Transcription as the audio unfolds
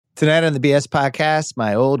Tonight on the BS podcast,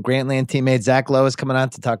 my old Grantland teammate Zach Lowe is coming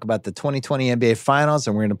on to talk about the 2020 NBA Finals,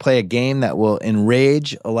 and we're going to play a game that will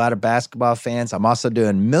enrage a lot of basketball fans. I'm also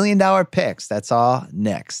doing $1 million picks. That's all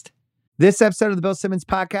next. This episode of the Bill Simmons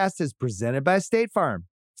podcast is presented by State Farm.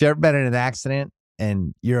 If you've ever been in an accident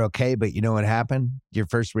and you're okay, but you know what happened, your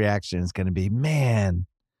first reaction is going to be, man,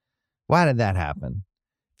 why did that happen?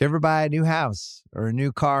 If you ever buy a new house or a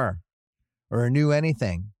new car or a new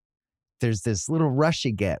anything, there's this little rush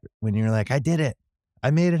you get when you're like, I did it.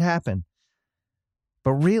 I made it happen.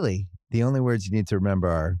 But really, the only words you need to remember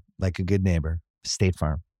are, like a good neighbor, State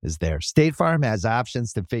Farm is there. State Farm has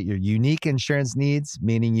options to fit your unique insurance needs,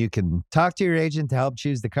 meaning you can talk to your agent to help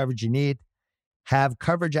choose the coverage you need, have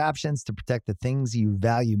coverage options to protect the things you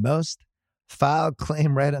value most, file a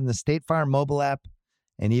claim right on the State Farm mobile app,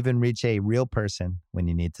 and even reach a real person when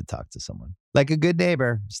you need to talk to someone. Like a good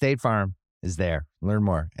neighbor, State Farm is there. Learn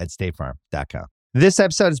more at statefarm.com. This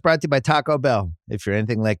episode is brought to you by Taco Bell. If you're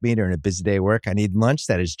anything like me during a busy day at work, I need lunch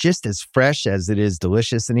that is just as fresh as it is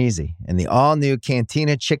delicious and easy. And the all-new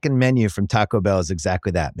Cantina chicken menu from Taco Bell is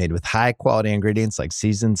exactly that, made with high-quality ingredients like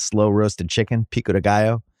seasoned, slow-roasted chicken, pico de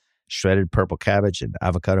gallo, shredded purple cabbage, and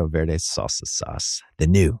avocado verde salsa sauce. The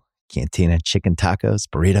new Cantina chicken tacos,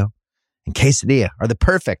 burrito, and quesadilla are the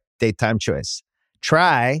perfect daytime choice.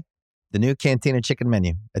 Try the new Cantina chicken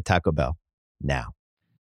menu at Taco Bell now.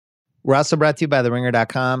 We're also brought to you by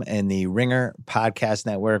TheRinger.com and the Ringer Podcast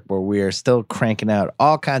Network, where we are still cranking out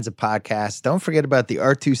all kinds of podcasts. Don't forget about the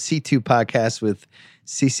R2C2 podcast with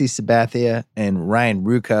CeCe Sabathia and Ryan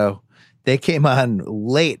Rucco. They came on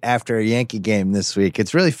late after a Yankee game this week.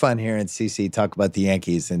 It's really fun hearing CeCe talk about the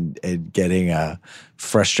Yankees and getting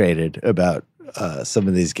frustrated about some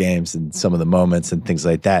of these games and some of the moments and things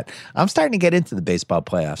like that. I'm starting to get into the baseball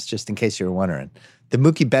playoffs, just in case you were wondering. The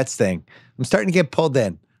Mookie Betts thing, I'm starting to get pulled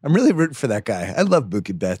in. I'm really rooting for that guy. I love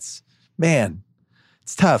Mookie Betts. Man,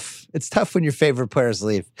 it's tough. It's tough when your favorite players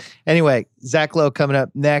leave. Anyway, Zach Lowe coming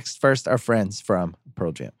up next. First, our friends from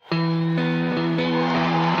Pearl Jam.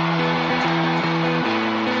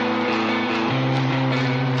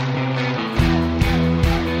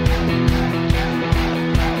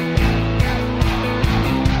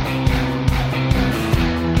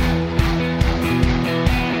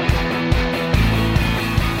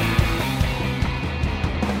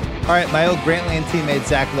 All right, my old Grantland teammate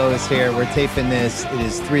Zach Lowe is here. We're taping this. It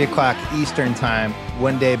is 3 o'clock Eastern time,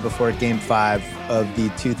 one day before Game 5 of the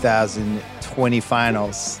 2020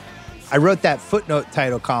 Finals. I wrote that footnote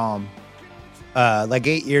title column like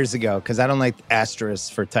 8 years ago because I don't like asterisks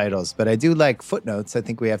for titles, but I do like footnotes. I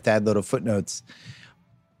think we have to add little footnotes.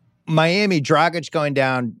 Miami, Dragic going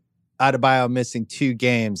down, Adebayo missing 2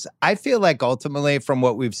 games. I feel like ultimately from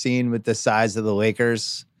what we've seen with the size of the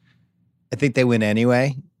Lakers, I think they win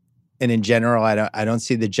anyway. And in general, I don't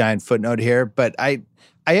see the giant footnote here, but I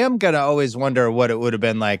am going to always wonder what it would have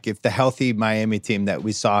been like if the healthy Miami team that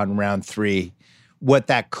we saw in round 3, what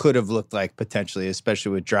that could have looked like potentially,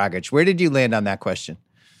 especially with Dragic. Where did you land on that question?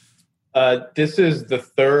 This is the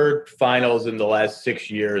third finals in the last 6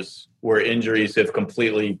 years where injuries have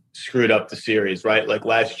completely screwed up the series, right? Like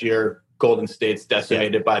last year, Golden State's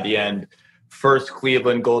decimated by the end. First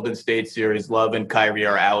Cleveland Golden State series, Love and Kyrie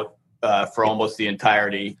are out. For almost the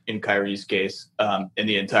entirety in Kyrie's case, and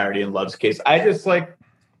the entirety in Love's case. I just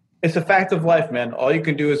it's a fact of life, man. All you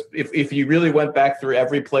can do is, if you really went back through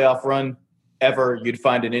every playoff run ever, you'd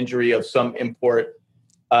find an injury of some import.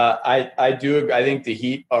 I think the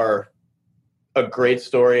Heat are a great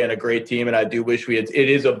story and a great team, and I do wish it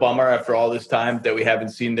is a bummer after all this time that we haven't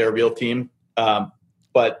seen their real team.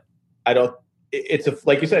 But I don't,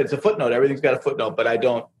 like you said, it's a footnote. Everything's got a footnote, but I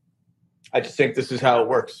just think this is how it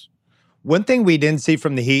works. One thing we didn't see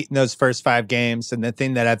from the Heat in those first 5 games, and the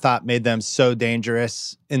thing that I thought made them so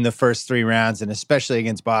dangerous in the first 3 rounds, and especially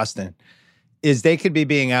against Boston, is they could be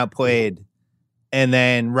being outplayed, and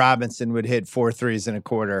then Robinson would hit 4 threes in a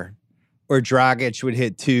quarter, or Dragic would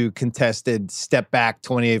hit 2 contested step-back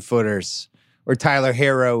 28-footers, or Tyler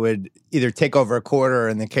Hero would either take over a quarter, or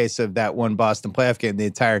in the case of that one Boston playoff game, the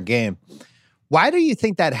entire game. Why do you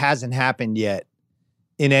think that hasn't happened yet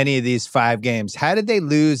in any of these 5 games? How did they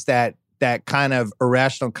lose that kind of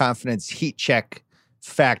irrational confidence heat check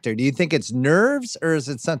factor? Do you think it's nerves, or is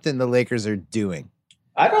it something the Lakers are doing?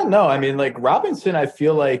 I don't know. I mean, like Robinson, I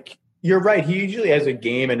feel like you're right. He usually has a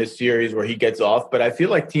game in a series where he gets off, but I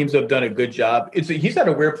feel like teams have done a good job. He's had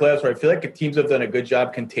a weird playoffs where I feel like teams have done a good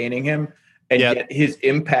job containing him, and yet his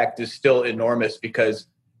impact is still enormous because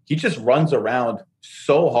he just runs around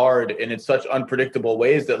so hard and in such unpredictable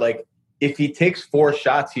ways that, like, if he takes 4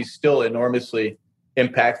 shots, he's still enormously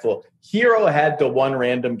impactful. Hero had the one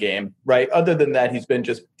random game, right? Other than that, he's been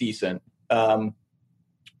just decent.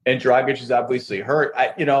 And Dragic is obviously hurt.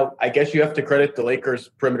 I guess you have to credit the Lakers'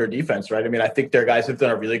 perimeter defense, right? I mean, I think their guys have done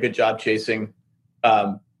a really good job chasing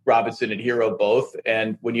Robinson and Hero both.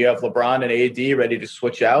 And when you have LeBron and AD ready to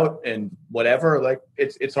switch out and whatever, like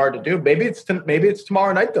it's hard to do. Maybe it's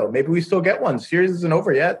tomorrow night though. Maybe we still get one. Series isn't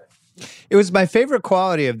over yet. It was my favorite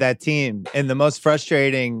quality of that team, and the most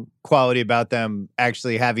frustrating quality about them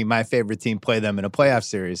actually having my favorite team play them in a playoff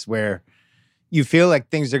series where you feel like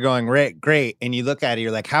things are going great, and you look at it,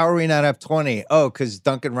 you're like, how are we not up 20? Oh, because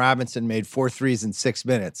Duncan Robinson made 4 threes in 6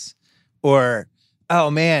 minutes. Or, oh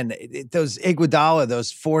man, those Iguodala, those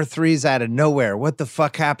 4 threes out of nowhere. What the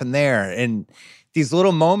fuck happened there? And these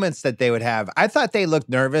little moments that they would have. I thought they looked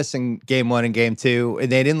nervous in game 1 and game 2, and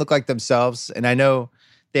they didn't look like themselves. And I know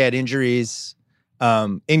they had injuries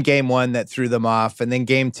in game 1 that threw them off. And then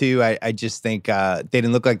game 2, I just think they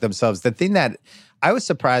didn't look like themselves. The thing that I was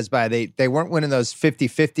surprised by, they weren't winning those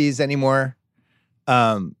 50-50s anymore.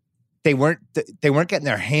 They weren't getting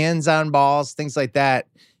their hands on balls, things like that.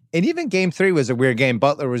 And even game 3 was a weird game.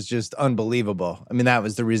 Butler was just unbelievable. I mean, that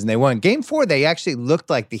was the reason they won. Game 4, they actually looked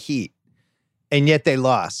like the Heat, and yet they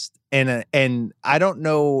lost. And I don't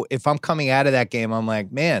know if I'm coming out of that game, I'm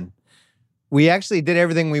like, man, we actually did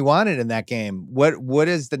everything we wanted in that game. What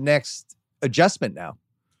is the next adjustment now?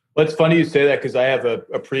 Well, it's funny you say that because I have a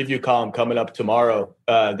preview column coming up tomorrow.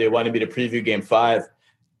 They wanted me to preview game 5.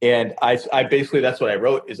 And I basically, that's what I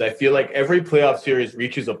wrote, is I feel like every playoff series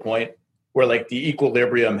reaches a point where like the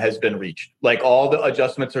equilibrium has been reached. Like all the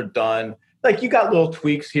adjustments are done. Like you got little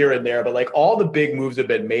tweaks here and there, but like all the big moves have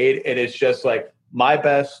been made. And it's just like my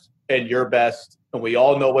best and your best. And we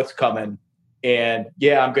all know what's coming. And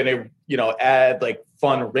yeah, I'm going to, add like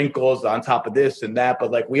fun wrinkles on top of this and that.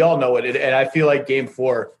 But like we all know it. And I feel like game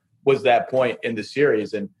 4 was that point in the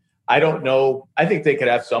series. And I don't know. I think they could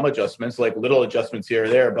have some adjustments, like little adjustments here or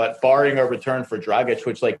there, but barring a return for Dragic,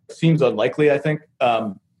 which like seems unlikely, I think.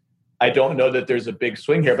 I don't know that there's a big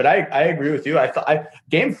swing here, but I agree with you.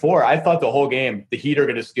 Game 4, I thought the whole game, the Heat are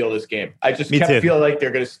going to steal this game. I just kept feeling like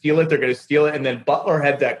they're going to steal it. And then Butler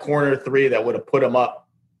had that corner 3 that would have put them up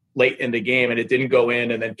late in the game, and it didn't go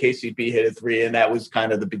in. And then KCP hit a 3, and that was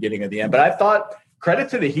kind of the beginning of the end. But I thought, credit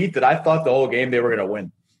to the Heat, that I thought the whole game they were going to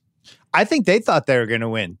win. I think they thought they were going to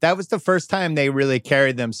win. That was the first time they really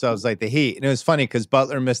carried themselves like the Heat. And it was funny because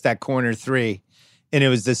Butler missed that corner 3, and it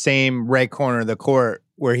was the same right corner of the court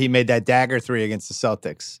where he made that dagger 3 against the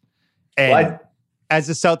Celtics. And as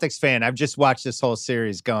a Celtics fan, I've just watched this whole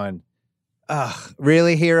series going, oh,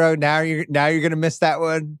 really, Hero? Now you're going to miss that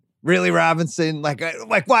one? Really, Robinson? Like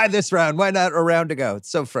why this round? Why not a round to go?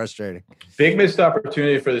 It's so frustrating. Big missed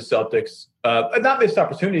opportunity for the Celtics. Not missed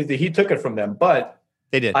opportunity. The Heat took it from them, but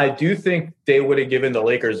they did. I do think they would have given the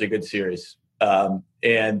Lakers a good series. And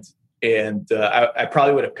I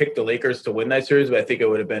probably would have picked the Lakers to win that series, but I think it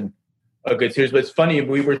would have been a good series. But it's funny,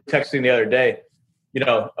 we were texting the other day,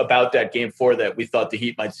 about that game 4 that we thought the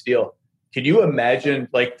Heat might steal. Can you imagine,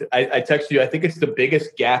 like, I texted you, I think it's the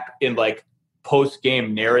biggest gap in like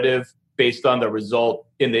post-game narrative based on the result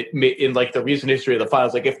in like the recent history of the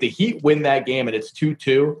finals. Like if the Heat win that game and it's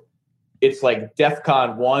 2-2, it's like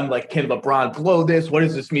DEFCON 1. Like, can LeBron blow this? What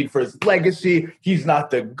does this mean for his legacy? He's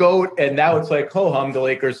not the GOAT. And now it's like, ho-hum, the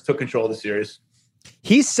Lakers took control of the series.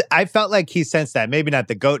 I felt like he sensed that. Maybe not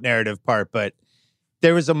the GOAT narrative part, but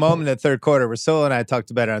there was a moment in the third quarter where Solo and I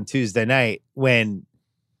talked about it on Tuesday night when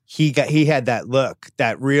he had that look,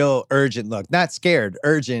 that real urgent look, not scared,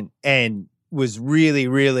 urgent, and was really,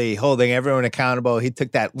 really holding everyone accountable. He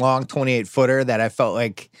took that long 28-footer that I felt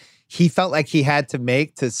like he had to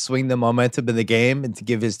make to swing the momentum in the game and to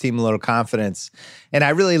give his team a little confidence. And I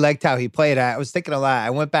really liked how he played. I was thinking a lot. I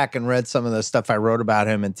went back and read some of the stuff I wrote about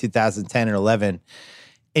him in 2010 and 11.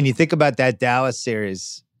 And you think about that Dallas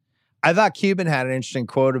series. I thought Cuban had an interesting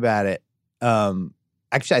quote about it.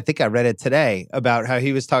 Actually, I think I read it today about how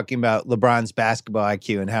he was talking about LeBron's basketball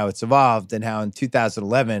IQ and how it's evolved and how in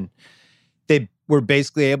 2011, they were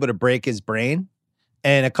basically able to break his brain.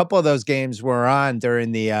 And a couple of those games were on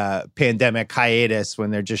during the pandemic hiatus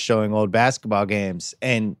when they're just showing old basketball games.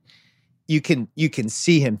 And you can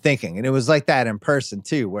see him thinking. And it was like that in person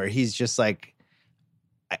too, where he's just like,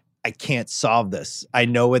 I can't solve this. I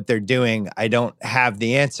know what they're doing. I don't have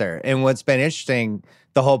the answer. And what's been interesting,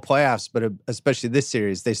 the whole playoffs, but especially this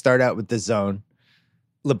series, they start out with the zone.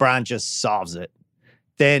 LeBron just solves it.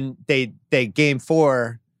 Then they game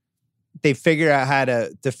 4, they figure out how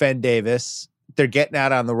to defend Davis. They're getting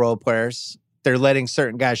out on the role players. They're letting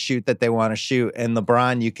certain guys shoot that they want to shoot. And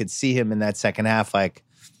LeBron, you could see him in that second half like,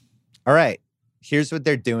 all right, here's what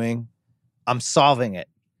they're doing. I'm solving it.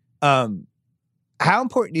 How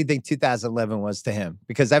important do you think 2011 was to him?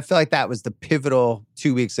 Because I feel like that was the pivotal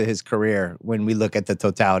 2 weeks of his career when we look at the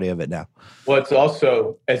totality of it now. Well, it's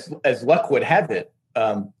also, as luck would have it,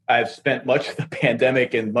 I've spent much of the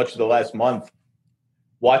pandemic and much of the last month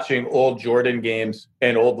watching old Jordan games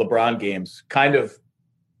and old LeBron games. Kind of,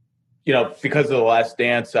 because of The Last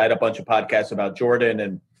Dance, I had a bunch of podcasts about Jordan,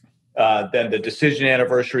 and then the decision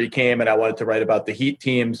anniversary came, and I wanted to write about the Heat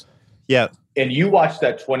teams. Yeah. And you watched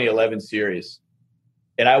that 2011 series,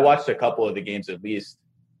 and I watched a couple of the games at least.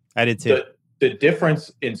 I did too. The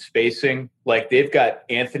difference in spacing, like they've got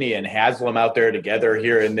Anthony and Haslam out there together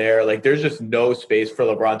here and there. Like there's just no space for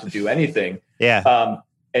LeBron to do anything. Yeah.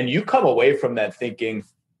 And you come away from that thinking,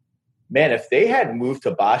 man, if they had moved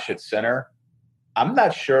to Bosh at center, I'm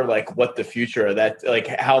not sure like what the future of that, like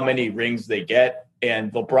how many rings they get.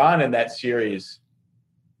 And LeBron in that series,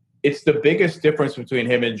 it's the biggest difference between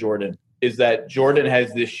him and Jordan is that Jordan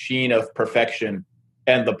has this sheen of perfection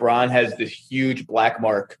and LeBron has this huge black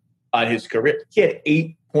mark on his career. He had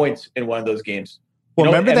 8 points in one of those games.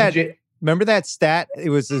 Well, remember that stat?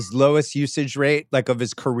 It was his lowest usage rate, like of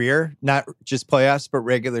his career, not just playoffs, but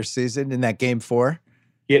regular season in that game 4.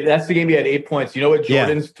 Yeah, that's the game he had 8 points. You know what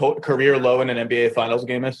Jordan's career low in an NBA Finals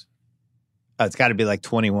game is? Oh, it's got to be like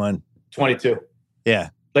 21. 22. Yeah.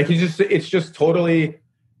 Like it's just totally.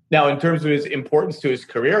 Now, in terms of his importance to his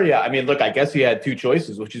career, yeah. I mean, look, I guess he had two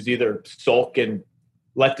choices, which is either sulk and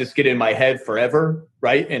let this get in my head forever,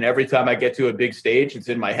 right? And every time I get to a big stage, it's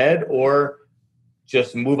in my head, or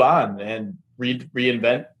just move on and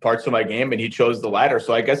reinvent parts of my game. And he chose the latter.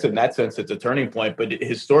 So I guess in that sense, it's a turning point. But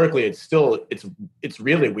historically, it's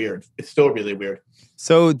really weird. It's still really weird.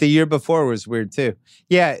 So the year before was weird too.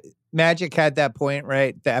 Yeah, Magic had that point,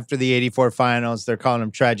 right? After the 84 finals, they're calling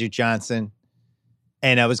him Tragic Johnson.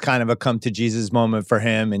 And that was kind of a come to Jesus moment for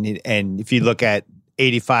him. And if you look at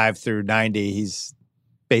 85 through 90, he's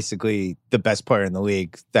basically the best player in the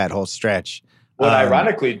league that whole stretch. Well,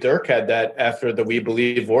 ironically, Dirk had that after the We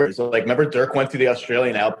Believe Warriors. Like, remember Dirk went to the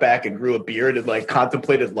Australian outback and grew a beard and like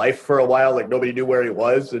contemplated life for a while. Like nobody knew where he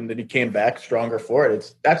was, and then he came back stronger for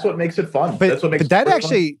it. That's what makes it fun. That's what makes. But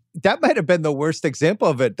that might have been the worst example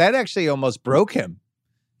of it. That actually almost broke him.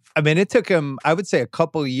 I mean, it took him, I would say, a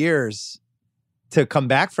couple years to come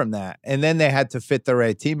back from that. And then they had to fit the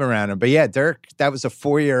right team around him. But yeah, Dirk, that was a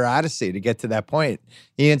 4-year odyssey to get to that point.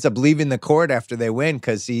 He ends up leaving the court after they win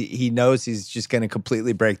because he knows he's just going to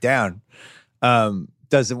completely break down.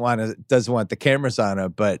 Doesn't want the cameras on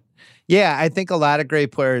him. But yeah, I think a lot of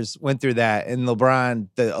great players went through that. And LeBron,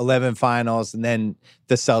 the 11 finals, and then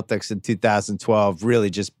the Celtics in 2012, really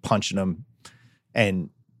just punching him and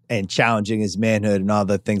challenging his manhood and all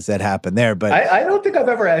the things that happened there. But I don't think I've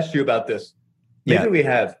ever asked you about this. Maybe we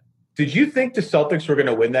have. Did you think the Celtics were going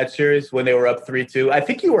to win that series when they were up 3-2? I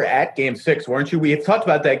think you were at Game 6, weren't you? We had talked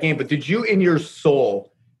about that game, but did you in your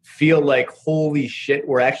soul feel like, holy shit,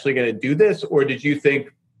 we're actually going to do this? Or did you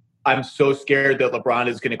think, I'm so scared that LeBron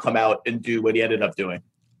is going to come out and do what he ended up doing?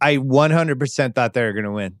 I 100% thought they were going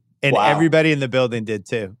to win. And everybody in the building did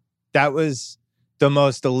too. That was the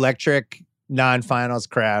most electric non-finals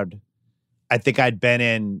crowd I think I'd been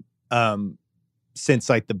in since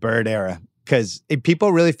like the Bird era. Because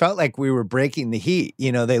people really felt like we were breaking the Heat.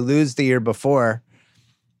 You know, they lose the year before.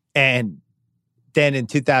 And then in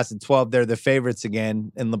 2012, they're the favorites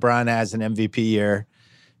again. And LeBron has an MVP year.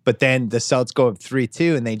 But then the Celtics go up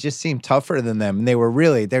 3-2, and they just seemed tougher than them. And they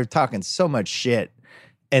were talking so much shit.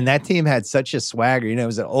 And that team had such a swagger. You know, it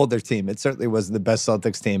was an older team. It certainly wasn't the best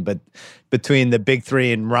Celtics team. But between the big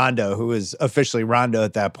three and Rondo, who was officially Rondo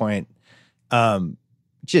at that point,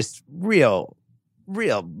 just real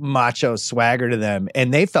macho swagger to them.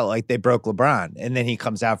 And they felt like they broke LeBron. And then he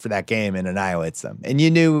comes out for that game and annihilates them. And you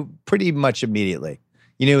knew pretty much immediately.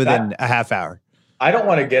 You knew within a half hour. I don't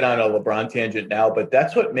want to get on a LeBron tangent now, but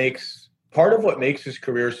that's part of what makes his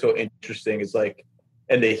career so interesting is like,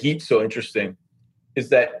 and the Heat so interesting, is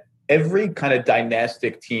that every kind of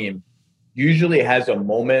dynastic team usually has a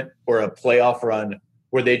moment or a playoff run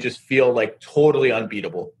where they just feel like totally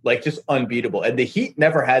unbeatable, like just unbeatable. And the Heat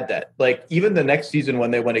never had that. Like even the next season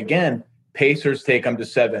when they went again, Pacers take them to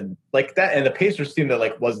 7 like that. And the Pacers team that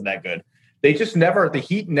like wasn't that good. They just the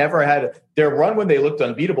Heat never had their run when they looked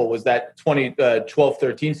unbeatable was that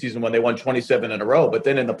 12-13 season when they won 27 in a row. But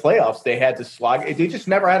then in the playoffs, they had to slog. They just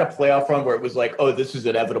never had a playoff run where it was like, oh, this is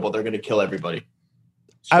inevitable. They're going to kill everybody.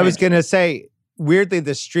 Strange. I was going to say, weirdly,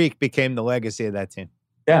 the streak became the legacy of that team.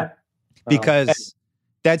 Yeah. Because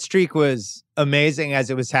that streak was amazing as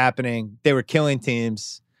it was happening. They were killing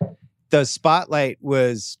teams. The spotlight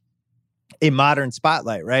was a modern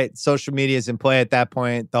spotlight, right? Social media is in play at that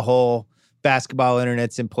point. The whole basketball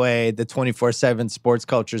internet's in play, the 24/7 sports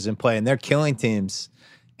culture's in play, and they're killing teams.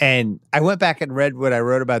 And I went back and read what I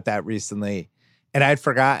wrote about that recently, and I'd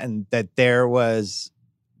forgotten that there was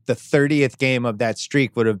the 30th game of that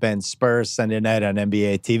streak would have been Spurs Sunday night on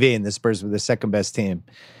NBA TV, and the Spurs were the second best team.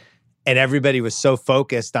 And everybody was so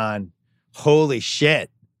focused on, holy shit,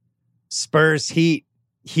 Spurs Heat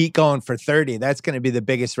going for 30. That's going to be the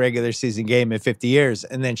biggest regular season game in 50 years.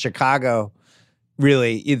 And then Chicago,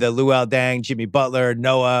 really, either Luol Deng, Jimmy Butler,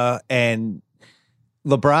 Noah, and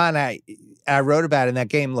LeBron. I wrote about in that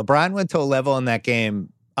game. LeBron went to a level in that game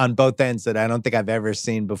on both ends that I don't think I've ever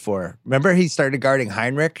seen before. Remember, he started guarding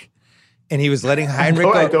Heinrich, and he was letting Heinrich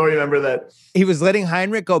go. I don't remember that. He was letting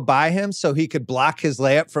Heinrich go by him so he could block his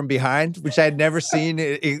layup from behind, which I had never seen,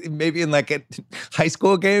 maybe in like at high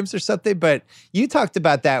school games or something. But you talked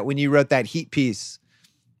about that when you wrote that Heat piece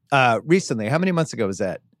recently. How many months ago was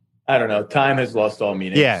that? I don't know. Time has lost all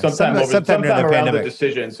meaning. Yeah, sometime during the around pandemic. the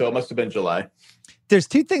decision, so it must have been July. There's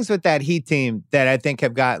two things with that Heat team that I think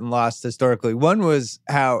have gotten lost historically. One was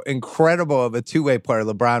how incredible of a two-way player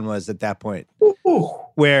LeBron was at that point. Ooh.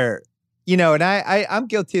 Where, you know, and I'm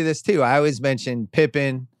guilty of this too. I always mention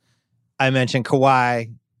Pippen. I mention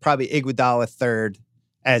Kawhi, probably Iguodala third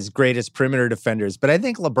as greatest perimeter defenders. But I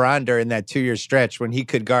think LeBron during that 2-year stretch when he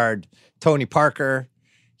could guard Tony Parker,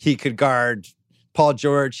 he could guard Paul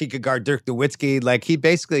George, he could guard Dirk Nowitzki. Like he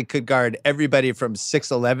basically could guard everybody from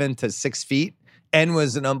 6'11" to 6 feet. And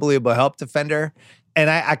was an unbelievable help defender. And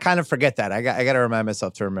I kind of forget that. I got to remind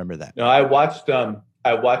myself to remember that. No, I watched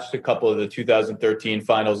a couple of the 2013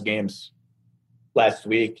 finals games last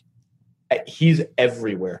week. He's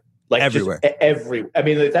everywhere. Like everywhere. I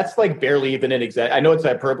mean, that's like barely even an exact. I know it's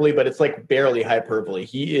hyperbole, but it's like barely hyperbole.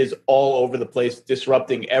 He is all over the place,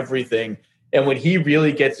 disrupting everything. And when he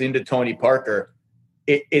really gets into Tony Parker,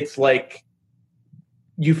 it's like,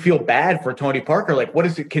 you feel bad for Tony Parker. Like, what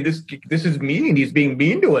is it? This is mean. He's being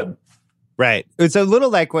mean to him. Right. It's a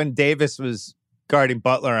little like when Davis was guarding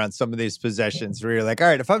Butler on some of these possessions where you're like, all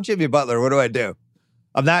right, if I'm Jimmy Butler, what do I do?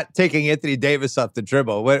 I'm not taking Anthony Davis off the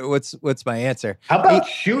dribble. What's my answer? How about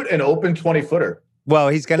shoot an open 20-footer? Well,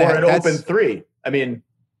 he's going to have an open three. I mean,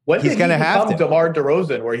 when he's going to become DeMar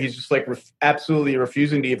DeRozan, where he's just like absolutely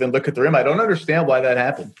refusing to even look at the rim? I don't understand why that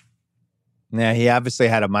happened. Yeah, he obviously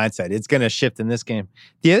had a mindset. It's going to shift in this game.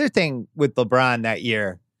 The other thing with LeBron that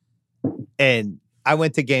year, and I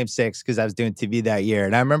went to Game 6 because I was doing TV that year,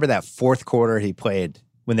 and I remember that fourth quarter he played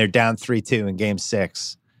when they're down 3-2 in Game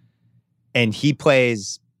 6. And he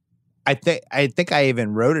plays, I think I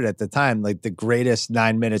even wrote it at the time, like the greatest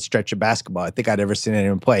 9-minute stretch of basketball I think I'd ever seen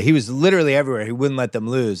anyone play. He was literally everywhere. He wouldn't let them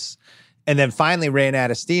lose. And then finally ran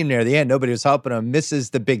out of steam near the end. Nobody was helping him. Misses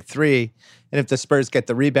the big three. And if the Spurs get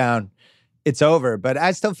the rebound, it's over. But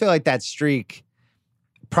I still feel like that streak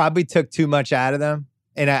probably took too much out of them.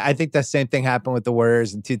 And I think the same thing happened with the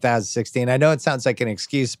Warriors in 2016. I know it sounds like an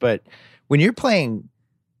excuse, but when you're playing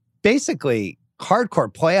basically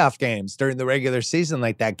hardcore playoff games during the regular season,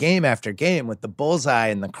 like that game after game with the bullseye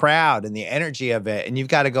and the crowd and the energy of it, and you've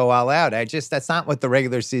got to go all out. That's not what the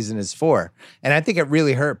regular season is for. And I think it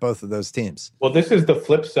really hurt both of those teams. Well, this is the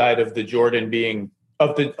flip side of the Jordan being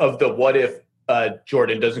of the what if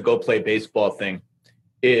Jordan doesn't go play baseball thing.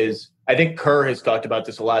 Is I think Kerr has talked about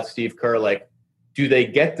this a lot. Steve Kerr, like, do they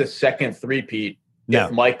get the second three-peat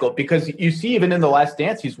if Michael? Because you see, even in The Last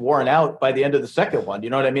Dance, he's worn out by the end of the second one. You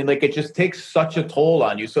know what I mean? Like, it just takes such a toll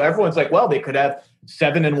on you. So everyone's like, well, they could have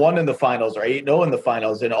 7-1 in the finals or 8-0 in the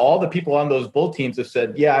finals. And all the people on those Bull teams have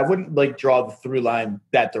said, yeah, I wouldn't like draw the through line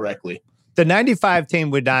that directly. The 95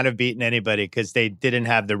 team would not have beaten anybody because they didn't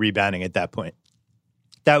have the rebounding at that point.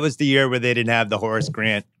 That was the year where they didn't have the Horace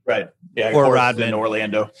Grant. Right. Yeah. Or Rodman in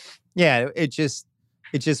Orlando. Yeah. It just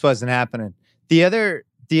wasn't happening. The other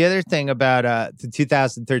thing about the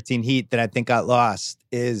 2013 Heat that I think got lost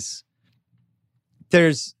is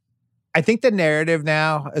I think the narrative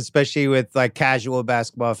now, especially with like casual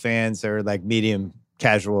basketball fans or like medium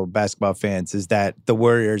casual basketball fans, is that the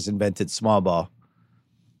Warriors invented small ball.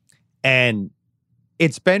 And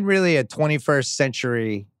it's been really a 21st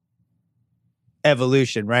century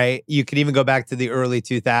evolution, right? You can even go back to the early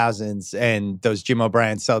 2000s and those Jim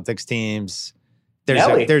O'Brien Celtics teams.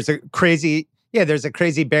 There's a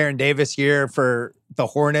crazy Baron Davis year for the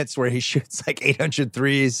Hornets where he shoots like 800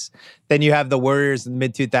 threes. Then you have the Warriors in the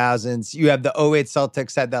mid-2000s. You have the 08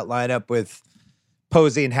 Celtics had that lineup with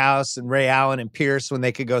Posey and House and Ray Allen and Pierce when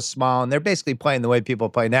they could go small. And they're basically playing the way people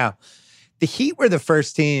play now. The Heat were the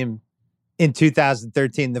first team in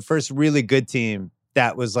 2013, the first really good team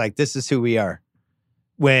that was like, this is who we are.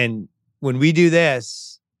 When we do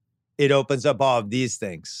this, it opens up all of these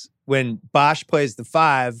things. when Bosh plays the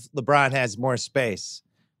 5, LeBron has more space.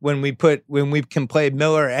 When we can play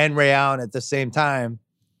Miller and Ray Allen at the same time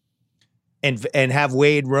and have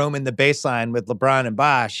Wade roam in the baseline with LeBron and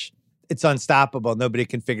Bosh, it's unstoppable. Nobody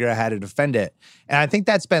can figure out how to defend it. And I think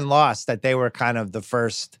that's been lost, that they were kind of the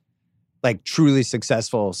first like truly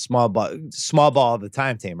successful small ball of the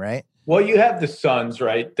time team, right? Well, you have the Suns,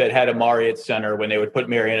 right, that had Amari at center when they would put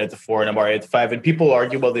Marion at the 4 and Amari at the 5. And people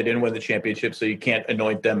argue, well, they didn't win the championship, so you can't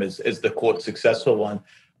anoint them as the, quote, successful one.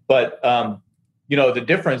 But, the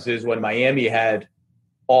difference is when Miami had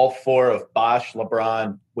all 4 of Bosh,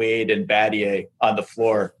 LeBron, Wade, and Battier on the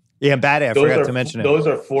floor. Yeah, Battier, I forgot to mention it. Those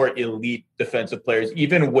are 4 elite defensive players.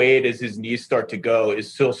 Even Wade, as his knees start to go,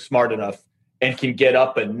 is still smart enough and can get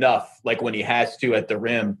up enough, like when he has to at the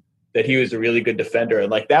rim, that he was a really good defender. And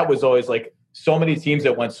like that was always like so many teams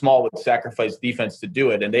that went small would sacrifice defense to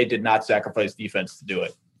do it, and they did not sacrifice defense to do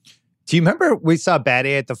it. Do you remember we saw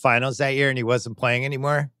Battier at the finals that year and he wasn't playing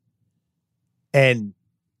anymore? And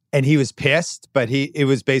he was pissed, but it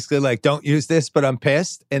was basically like, don't use this, but I'm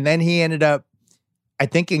pissed. And then he ended up, I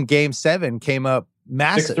think in game 7, came up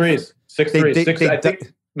massive. 6 threes. I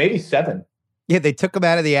think maybe 7. Yeah, they took him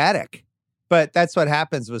out of the attic. But that's what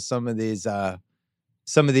happens with some of these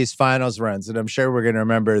finals runs. And I'm sure we're going to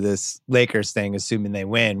remember this Lakers thing, assuming they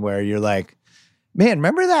win, where you're like, man,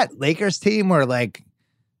 remember that Lakers team where like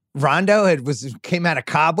Rondo came out of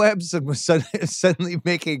cobwebs and was suddenly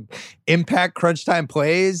making impact crunch time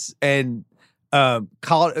plays, and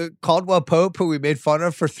Caldwell Pope, who we made fun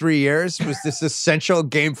of for 3 years, was this essential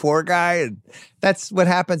Game 4 guy, and that's what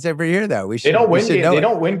happens every year. Though they don't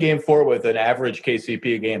win Game 4 with an average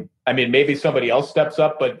KCP game. I mean, maybe somebody else steps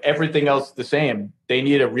up, but everything else the same. They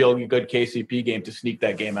need a really good KCP game to sneak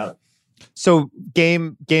that game out. So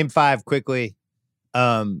game 5 quickly.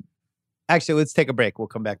 Actually, let's take a break. We'll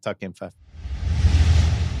come back, talk game 5.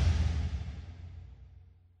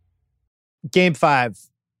 Game 5.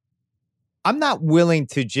 I'm not willing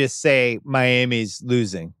to just say Miami's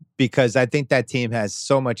losing, because I think that team has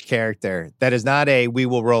so much character. That is not a we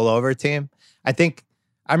will roll over team. I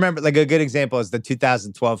remember like a good example is the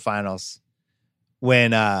 2012 finals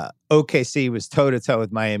when OKC was toe-to-toe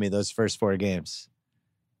with Miami those first 4 games.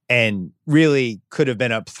 And really could have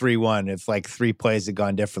been up 3-1 if like 3 plays had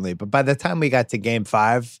gone differently. But by the time we got to game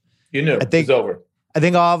 5, it was over. I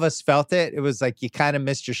think all of us felt it. It was like you kind of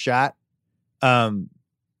missed your shot.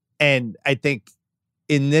 And I think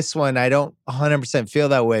in this one, I don't 100% feel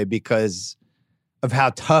that way because of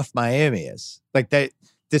how tough Miami is. Like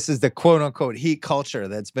this is the quote unquote heat culture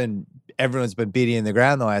everyone's been beating in the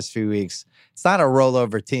ground the last few weeks. It's not a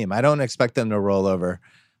rollover team. I don't expect them to roll over.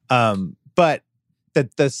 But the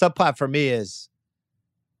subplot for me is,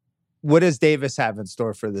 what does Davis have in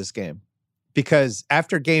store for this game? Because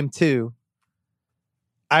after game 2,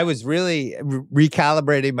 I was really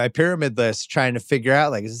recalibrating my pyramid list, trying to figure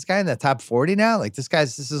out, like, is this guy in the top 40 now? Like,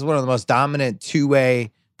 this is one of the most dominant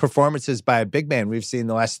two-way performances by a big man we've seen in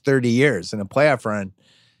the last 30 years in a playoff run.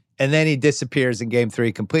 And then he disappears in game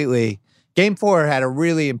 3 completely. Game 4 had a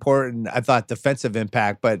really important, I thought, defensive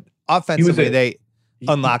impact, but offensively, they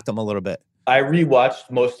unlocked him a little bit. I rewatched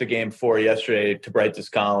most of game 4 yesterday to write this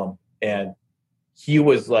column, and he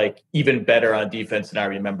was like even better on defense than I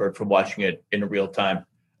remembered from watching it in real time.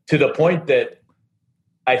 To the point that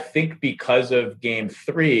I think because of game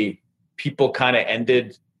 3, people kind of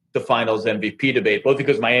ended the finals MVP debate, both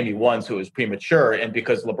because Miami won, so it was premature, and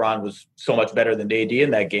because LeBron was so much better than AD in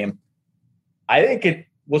that game. I think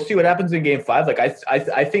we'll see what happens in game 5. Like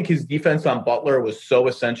I think his defense on Butler was so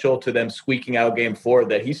essential to them squeaking out game 4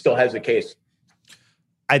 that he still has a case.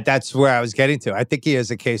 That's where I was getting to. I think he has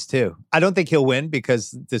a case too. I don't think he'll win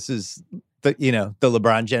because this is the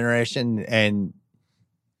LeBron generation. And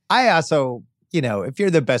I also, if you're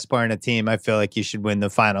the best player in a team, I feel like you should win the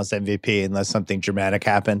finals MVP unless something dramatic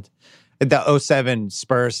happened. The 07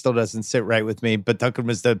 Spurs still doesn't sit right with me, but Duncan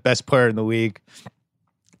was the best player in the league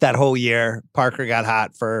that whole year. Parker got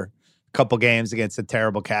hot for a couple games against a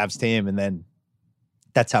terrible Cavs team, and then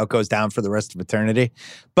that's how it goes down for the rest of eternity.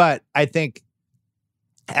 But I think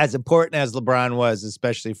as important as LeBron was,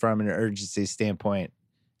 especially from an urgency standpoint,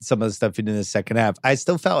 some of the stuff he did in the second half, I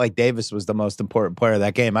still felt like Davis was the most important player of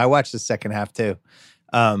that game. I watched the second half too.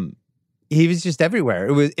 He was just everywhere.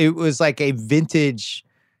 It was like a vintage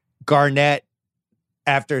Garnett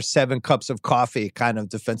after 7 cups of coffee kind of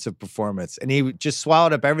defensive performance. And he just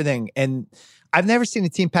swallowed up everything. And I've never seen a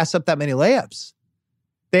team pass up that many layups.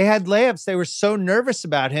 They had layups. They were so nervous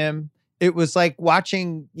about him. It was like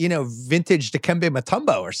watching, vintage Dikembe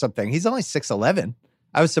Mutombo or something. He's only 6'11".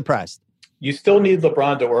 I was surprised. you still need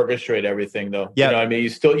LeBron to orchestrate everything, though. Yep. You know what I mean? You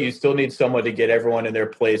still need someone to get everyone in their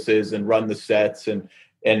places and run the sets, and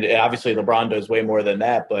obviously LeBron does way more than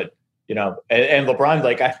that. But and LeBron,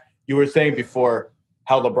 like you were saying before,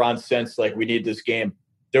 how LeBron sensed like we need this game.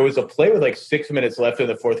 There was a play with like 6 minutes left in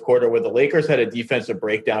the fourth quarter where the Lakers had a defensive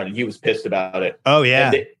breakdown, and he was pissed about it. Oh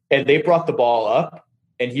yeah, and they brought the ball up,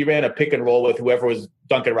 and he ran a pick and roll with whoever was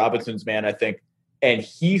Duncan Robinson's man, I think, and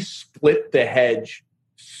he split the hedge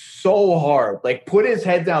so hard, like put his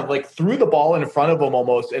head down, like threw the ball in front of him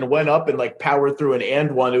almost, and went up and like powered through an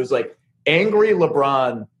and one. It was like angry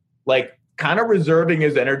LeBron, like kind of reserving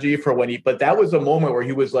his energy for but that was a moment where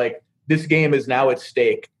he was like, this game is now at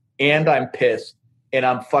stake and I'm pissed and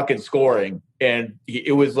I'm fucking scoring. And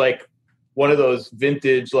it was like one of those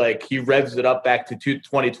vintage, like he revs it up back to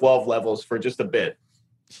 2012 levels for just a bit.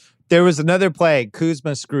 There was another play,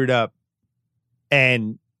 Kuzma screwed up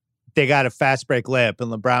and they got a fast break layup, and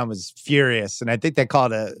LeBron was furious. And I think they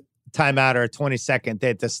called a timeout or a 20-second. They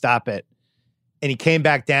had to stop it. And he came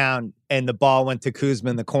back down, and the ball went to Kuzma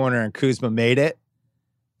in the corner, and Kuzma made it.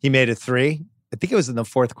 He made a three. I think it was in the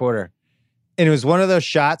fourth quarter. And it was one of those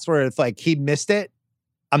shots where it's like he missed it.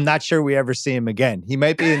 I'm not sure we ever see him again. He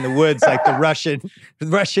might be in the woods like the Russian,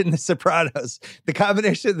 The Sopranos. The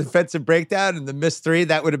combination of the defensive breakdown and the missed three,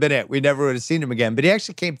 that would have been it. We never would have seen him again. But he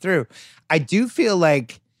actually came through. I do feel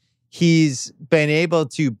like he's been able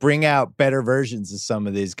to bring out better versions of some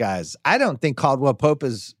of these guys. I don't think Caldwell Pope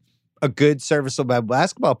is a good, serviceable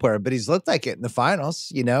basketball player, but he's looked like it in the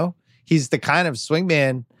finals. He's the kind of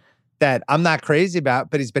swingman that I'm not crazy about,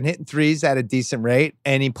 but he's been hitting threes at a decent rate,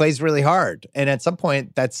 and he plays really hard. And at some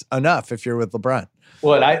point, that's enough if you're with LeBron.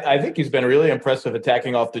 Well, and I think he's been really impressive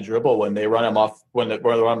attacking off the dribble when they run him off they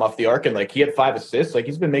run him off the arc, and like he had 5 assists. Like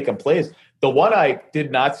he's been making plays. The one I did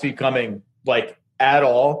not see coming like at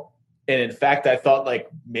all. And in fact, I thought like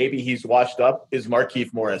maybe he's washed up is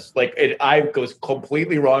Markieff Morris. Like I was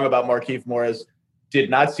completely wrong about Markieff Morris. Did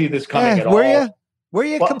not see this coming at all. Were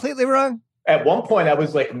you completely wrong? At one point, I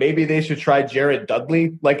was like, maybe they should try Jared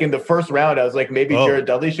Dudley. Like in the first round, I was like, maybe Jared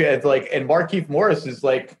Dudley should. It's like, and Markieff Morris is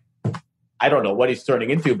like, I don't know what he's turning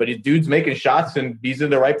into, but his dude's making shots and he's in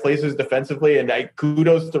the right places defensively. And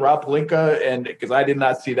kudos to Rob Pelinka, and because I did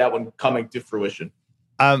not see that one coming to fruition.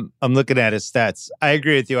 I'm looking at his stats. I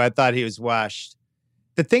agree with you. I thought he was washed.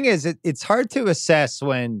 The thing is, it's hard to assess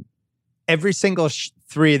when every single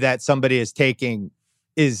three that somebody is taking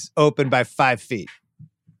is open by 5 feet.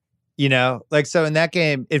 So in that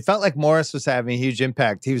game, it felt like Morris was having a huge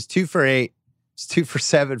impact. He was 2 for 8. He's 2 for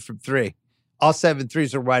 7 from 3. All 7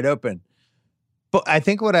 threes were wide open. But I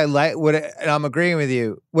think and I'm agreeing with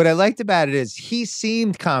you, what I liked about it is he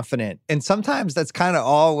seemed confident. And sometimes that's kind of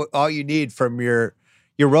all you need from your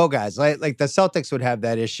role guys. Like the Celtics would have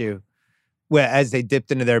that issue where as they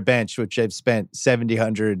dipped into their bench, which they've spent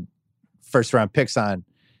 100 first-round picks on,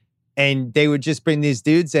 and they would just bring these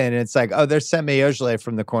dudes in, and it's like, oh, there's Semi Ojeleye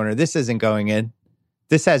from the corner. This isn't going in.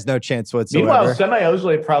 This has no chance whatsoever. Meanwhile, Semi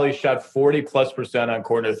Ojeleye probably shot 40+% on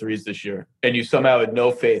corner threes this year, and you somehow had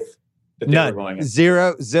no faith that they were going in.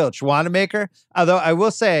 Zero, zilch. Wanamaker, although I will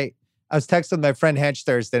say, I was texting my friend Hench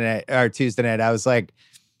Tuesday night. I was like,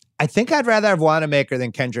 I think I'd rather have Wanamaker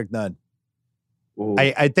than Kendrick Nunn.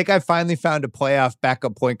 I think I finally found a playoff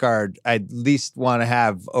backup point guard I'd least want to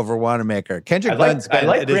have over Wanamaker. Kendrick Nunn's been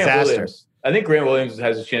a disaster. Williams. I think Grant Williams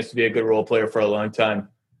has a chance to be a good role player for a long time.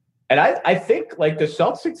 And I think like the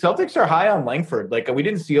Celtics are high on Langford. Like we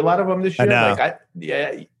didn't see a lot of them this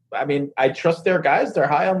year. I trust their guys. They're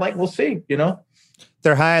high on We'll see,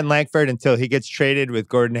 They're high on Langford until he gets traded with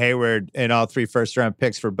Gordon Hayward and all 3 first-round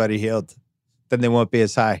picks for Buddy Hield. Then they won't be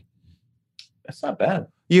as high. That's not bad.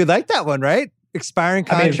 You like that one, right? Expiring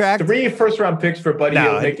contract. 3 first-round picks for Buddy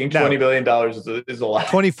Hield making $20 million is a lot.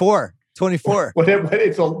 24. Whatever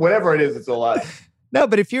it is, it's a lot. No,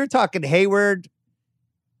 but if you're talking Hayward,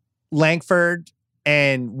 Langford,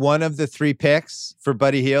 and one of the 3 picks for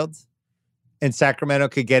Buddy Hield, and Sacramento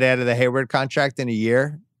could get out of the Hayward contract in a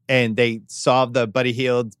year, and they solve the Buddy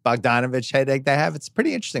Hield Bogdanovich headache they have, it's a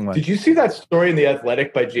pretty interesting one. Did you see that story in The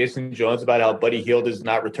Athletic by Jason Jones about how Buddy Hield is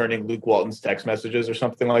not returning Luke Walton's text messages or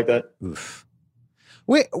something like that? Oof.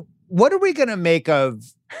 Wait, what are we going to make of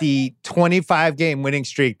the 25-game winning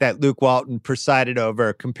streak that Luke Walton presided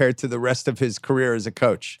over compared to the rest of his career as a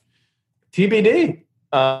coach? TBD.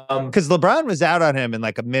 Because LeBron was out on him in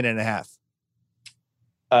like a minute and a half.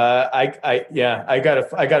 I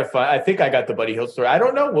gotta find. I think I got the Buddy Hield story. I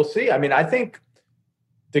don't know. We'll see. I mean, I think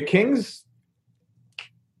the Kings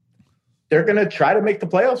they're going to try to make the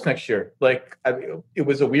playoffs next year. Like, I mean, it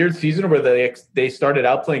was a weird season where they started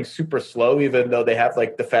out playing super slow, even though they have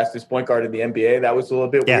like the fastest point guard in the NBA. That was a little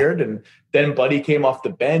bit weird. And then Buddy came off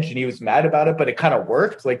the bench and he was mad about it, but it kind of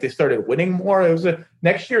worked. Like they started winning more.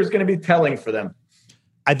 Next year is going to be telling for them.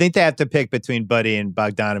 I think they have to pick between Buddy and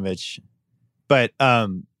Bogdanovich, but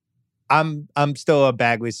I'm still a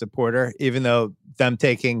Bagley supporter, even though them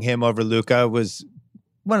taking him over Luka was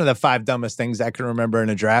one of the 5 dumbest things I can remember in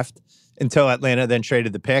a draft until Atlanta then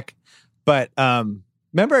traded the pick. But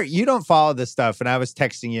remember, you don't follow this stuff, and I was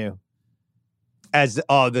texting you as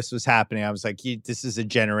all this was happening. I was like, this is a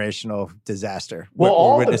generational disaster. Well,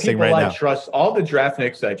 all the people I trust, all the draft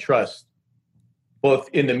nicks I trust, both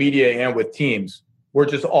in the media and with teams, we're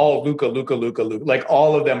just all Luka. Like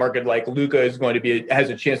all of them are good. Like Luka is going to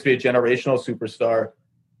has a chance to be a generational superstar.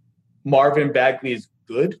 Marvin Bagley is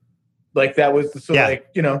good. Like that was like,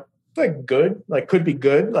 you know, like good, like could be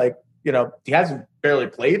good. Like, you know, he hasn't barely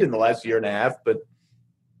played in the last year and a half, but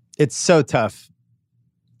it's so tough.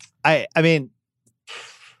 I mean,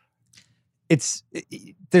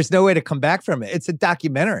 there's no way to come back from it. It's a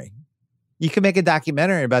documentary. You can make a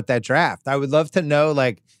documentary about that draft. I would love to know,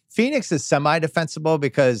 like, Phoenix is semi-defensible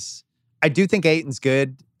because I do think Ayton's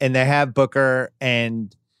good and they have Booker,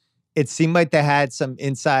 and it seemed like they had some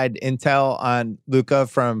inside intel on Luka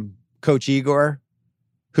from Coach Igor,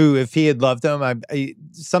 who, if he had loved him,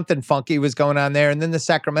 something funky was going on there. And then the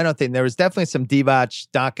Sacramento thing, there was definitely some Divac,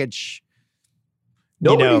 Doncic.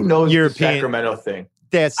 Nobody knows European, the Sacramento thing.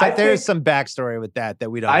 There's some backstory with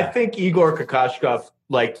that we don't know. I think Igor Kokoshkov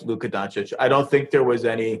liked Luka Doncic. I don't think there was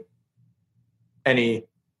any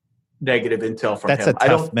negative intel from him. That's a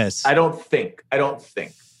tough miss. I don't think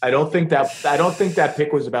that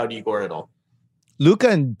pick was about Igor at all. Luka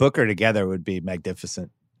and Booker together would be magnificent.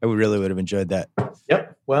 I really would have enjoyed that.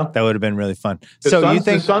 Yep. Well, that would have been really fun. You think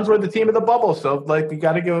the Suns were the team of the bubble? So like, you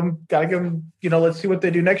got to give them. You know, let's see what they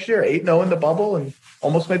do next year. 8-0 in the bubble and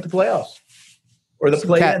almost made the playoffs or the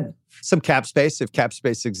play-in. Some cap space, if cap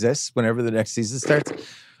space exists, whenever the next season starts.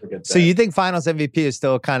 So you think Finals MVP is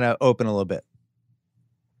still kind of open a little bit?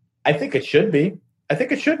 I think it should be.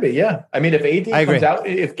 Yeah. I mean, if AD comes out,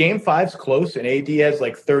 if Game 5's close and AD has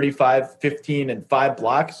like 35, 15, and 5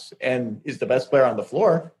 blocks and is the best player on the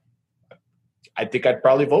floor, I think I'd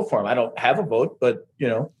probably vote for him. I don't have a vote, but, you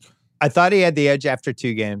know. I thought he had the edge after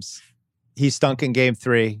 2 games. He stunk in Game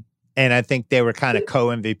 3, and I think they were kind of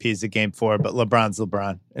co-MVPs at Game 4, but LeBron's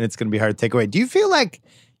LeBron, and it's going to be hard to take away. Do you feel like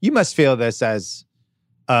you must feel this as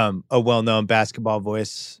a well-known basketball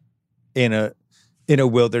voice in a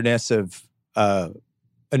wilderness of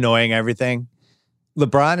annoying everything?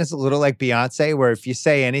 LeBron is a little like Beyonce, where if you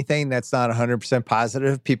say anything that's not 100%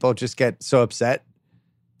 positive, people just get so upset.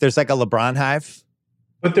 There's like a LeBron hive.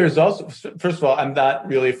 But there's also, first of all, I'm not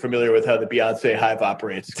really familiar with how the Beyonce hive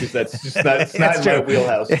operates because that's just not, it's not in my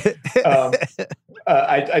wheelhouse.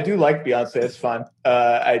 I do like Beyonce. It's fun.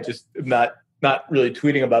 I just am not really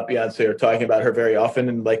tweeting about Beyonce or talking about her very often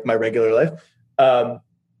in like my regular life. But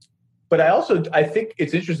I think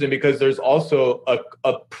it's interesting because there's also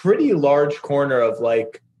a pretty large corner of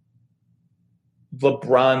like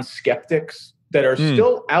LeBron skeptics that are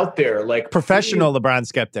still out there, like professional LeBron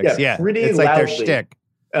skeptics. Yeah, it's like their shtick.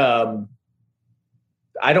 I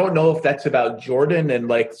don't know if that's about Jordan and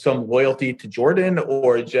like some loyalty to Jordan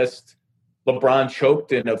or just LeBron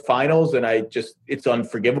choked in the finals and it's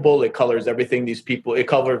unforgivable. It colors everything it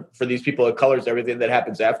colors everything that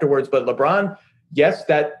happens afterwards. But LeBron, yes,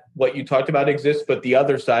 that what you talked about exists, but the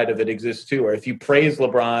other side of it exists too. Or if you praise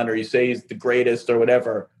LeBron or you say he's the greatest or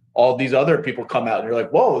whatever, all these other people come out and you're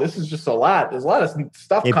like, whoa, this is just a lot. There's a lot of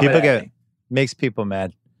stuff coming at me. Makes people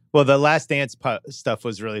mad. Well, the Last Dance stuff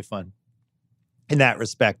was really fun in that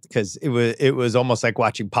respect because it was almost like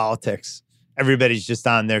watching politics. Everybody's just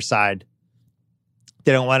on their side.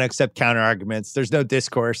 They don't want to accept counter arguments. There's no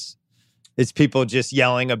discourse. It's people just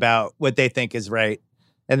yelling about what they think is right.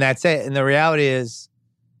 And that's it. And the reality is,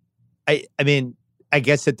 I mean, I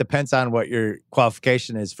guess it depends on what your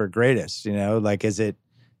qualification is for greatest, you know? Like, is it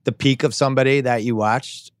the peak of somebody that you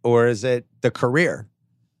watched or is it the career?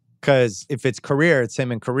 Because if it's career, it's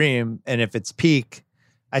him and Kareem. And if it's peak,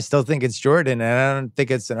 I still think it's Jordan. And I don't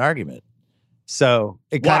think it's an argument. So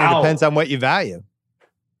it kind of depends on what you value.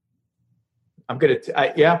 I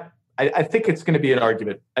think it's going to be an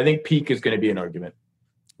argument. I think peak is going to be an argument.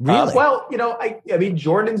 Really? Well, you know, I mean,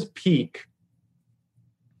 Jordan's peak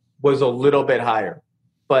was a little bit higher,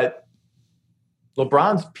 but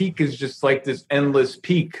LeBron's peak is just like this endless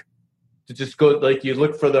peak to just go, like you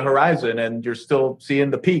look for the horizon and you're still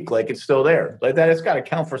seeing the peak, like it's still there. Like that, it's got to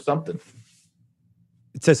count for something.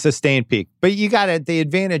 It's a sustained peak. But you got the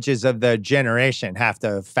advantages of the generation have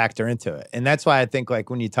to factor into it. And that's why I think,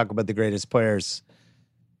 like, when you talk about the greatest players,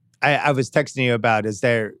 I was texting you about, is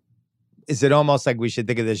it almost like we should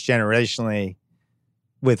think of this generationally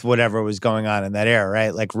with whatever was going on in that era,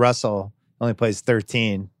 right? Like Russell only plays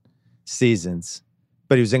 13 seasons,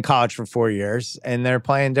 but he was in college for 4 years, and they're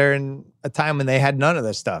playing during a time when they had none of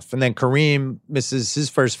this stuff. And then Kareem misses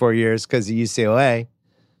his first 4 years because of UCLA,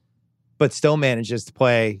 but still manages to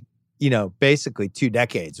play, basically 2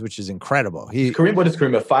 decades, which is incredible. What is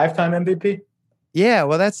Kareem, a 5-time MVP? Yeah,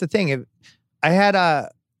 well, that's the thing. I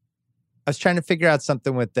was trying to figure out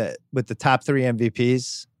something with the top 3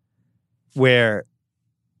 MVPs, where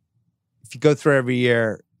if you go through every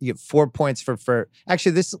year, you get 4 points for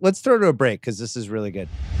actually let's throw to a break because this is really good.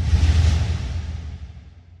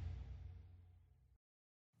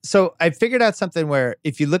 So I figured out something where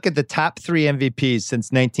if you look at the top 3 MVPs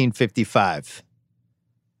since 1955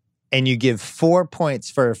 and you give 4 points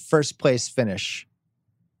for a first place finish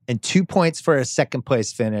and 2 points for a second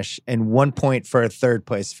place finish and 1 point for a third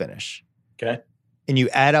place finish. Okay. And you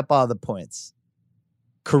add up all the points.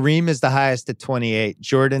 Kareem is the highest at 28.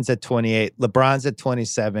 Jordan's at 28. LeBron's at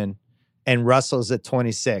 27. And Russell's at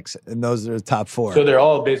 26. And those are the top 4. So they're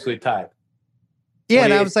all basically tied. Yeah,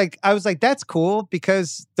 and I was like, that's cool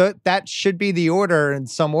because that should be the order in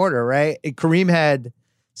some order, right? Kareem had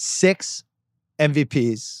 6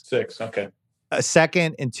 MVPs. 6, okay. A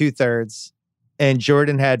second and 2/3. And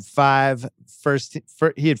Jordan had 5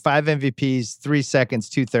 he had 5 MVPs, 3 seconds,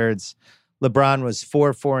 2/3. LeBron was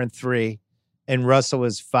 4, 4, and 3. And Russell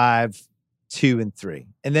was 5, 2, and 3.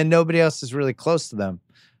 And then nobody else is really close to them.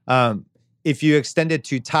 If you extend it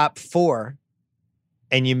to top 4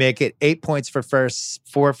 and you make it 8 points for first,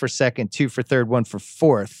 4 for second, 2 for third, 1 for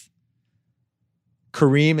fourth,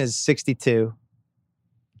 Kareem is 62.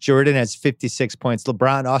 Jordan has 56 points.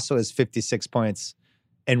 LeBron also has 56 points.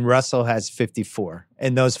 And Russell has 54.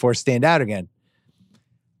 And those 4 stand out again.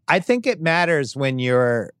 I think it matters when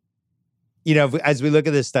you're, as we look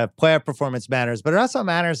at this stuff, playoff performance matters, but it also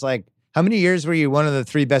matters, like, how many years were you one of the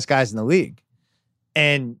 3 best guys in the league?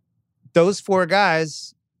 And those 4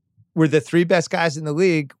 guys were the 3 best guys in the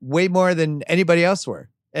league way more than anybody else were.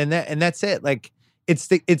 And that's it. Like, it's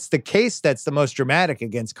the case that's the most dramatic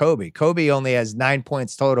against Kobe. Kobe only has 9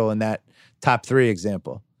 points total in that top 3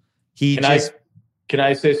 example. Can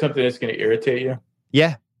I say something that's going to irritate you?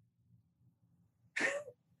 Yeah.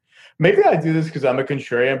 Maybe I do this because I'm a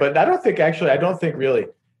contrarian, but I don't think really.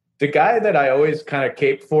 The guy that I always kind of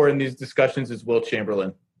cape for in these discussions is Wilt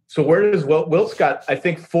Chamberlain. So where does Wilt's got, I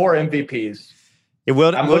think, 4 MVPs. Yeah,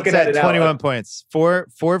 Wilt's at 21 points. 4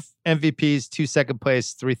 MVPs, 2 second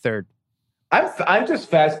place, 3 third. I'm just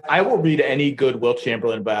fast. I will read any good Wilt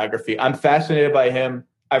Chamberlain biography. I'm fascinated by him.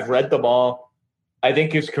 I've read them all. I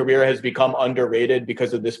think his career has become underrated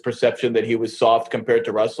because of this perception that he was soft compared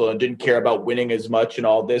to Russell and didn't care about winning as much and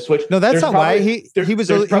all this. Which no, that's not why he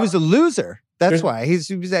was a loser. That's why he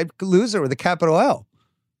was a loser with a capital L.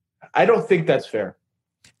 I don't think that's fair.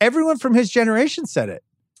 Everyone from his generation said it.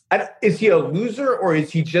 Is he a loser or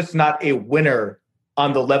is he just not a winner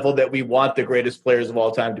on the level that we want the greatest players of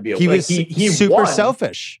all time to be? He was super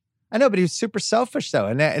selfish. I know, but he was super selfish though,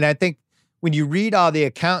 and I think when you read all the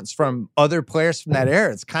accounts from other players from that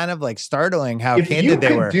era, it's kind of like startling how candid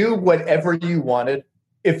they were. If you could do whatever you wanted,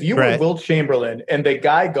 if you were Wilt Chamberlain and the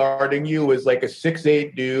guy guarding you was like a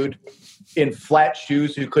 6'8" dude in flat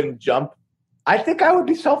shoes who couldn't jump, I think I would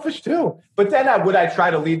be selfish too. But then would I try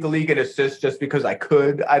to lead the league in assists just because I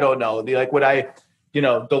could? I don't know.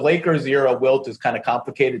 The Lakers era Wilt is kind of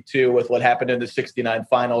complicated too with what happened in the 69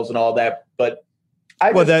 finals and all that. But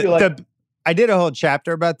I did a whole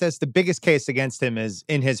chapter about this. The biggest case against him is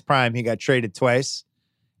in his prime, he got traded twice.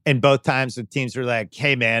 And both times the teams were like,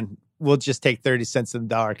 hey, man, we'll just take 30 cents on the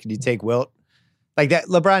dollar. Can you take Wilt? Like that.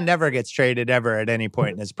 LeBron never gets traded ever at any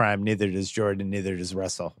point in his prime. Neither does Jordan. Neither does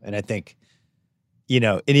Russell. And I think,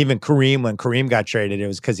 and even Kareem, when Kareem got traded, it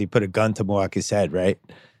was because he put a gun to Milwaukee's head, right?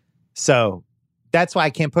 So that's why I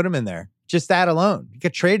can't put him in there. Just that alone. He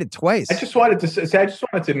got traded twice. I just wanted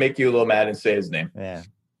to make you a little mad and say his name. Yeah.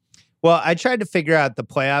 Well, I tried to figure out the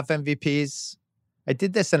playoff MVPs. I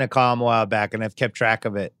did this in a column a while back, and I've kept track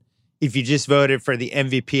of it. If you just voted for the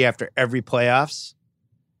MVP after every playoffs,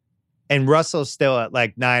 and Russell's still at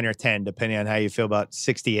like 9 or 10, depending on how you feel about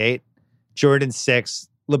 68. Jordan 6.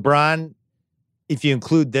 LeBron, if you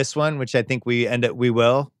include this one, which I think we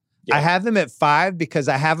will. Yeah. I have him at 5 because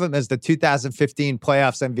I have him as the 2015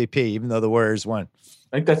 playoffs MVP, even though the Warriors won.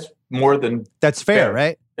 I think that's more than that's fair,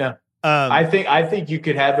 right? Yeah. I think you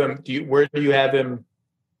could have him. Where do you have him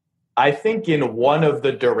I think in one of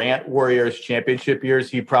the Durant Warriors championship years,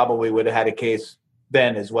 he probably would have had a case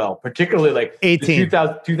then as well. Particularly like 18.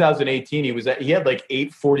 2018, he had like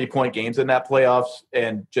 8 40-point games in that playoffs,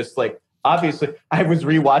 and just like obviously, I was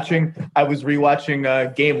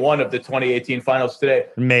rewatching game 1 of the 2018 finals today.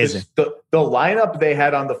 Amazing. The lineup they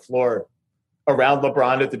had on the floor around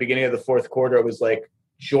LeBron at the beginning of the fourth quarter was like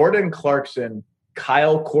Jordan Clarkson,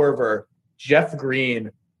 Kyle Korver, Jeff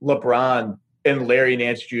Green, LeBron, and Larry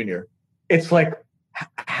Nance Jr. It's like,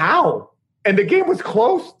 how? And the game was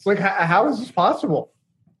close. It's like, how is this possible?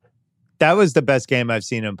 That was the best game I've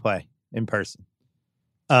seen him play in person.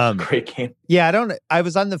 Great game. Yeah, I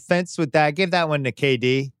was on the fence with that. I gave that one to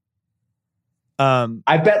KD.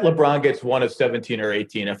 I bet LeBron gets 1 of 17 or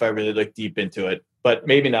 18 if I really look deep into it, but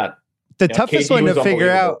maybe not. The toughest one to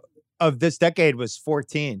figure out of this decade was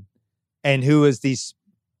 14, and who was the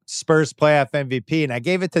Spurs playoff MVP. And I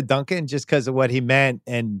gave it to Duncan just because of what he meant.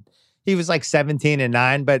 And he was like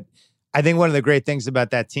 17-9. But I think one of the great things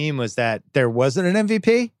about that team was that there wasn't an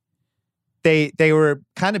MVP. They were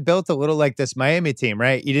kind of built a little like this Miami team,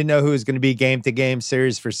 right? You didn't know who was going to be game to game,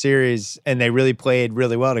 series for series, and they really played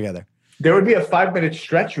really well together. There would be a 5-minute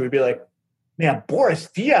stretch. It would be like, man, Boris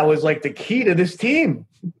Diaw was like the key to this team.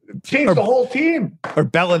 Changed the whole team. Or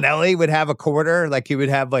Bellinelli would have a quarter, like he would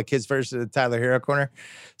have like his version of the Tyler Hero corner.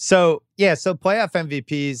 So playoff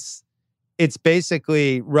MVPs, it's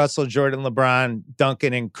basically Russell, Jordan, LeBron,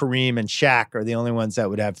 Duncan, and Kareem and Shaq are the only ones that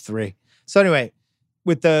would have 3. So anyway,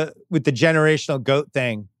 with the generational GOAT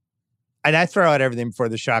thing, and I throw out everything before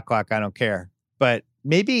the shot clock, I don't care. But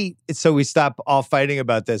maybe so we stop all fighting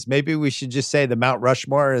about this. Maybe we should just say the Mount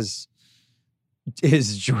Rushmore is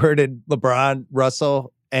Jordan, LeBron,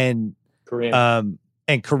 Russell, and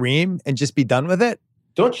Kareem, and just be done with it.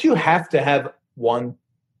 Don't you have to have one?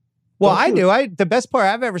 Well, I do. The best player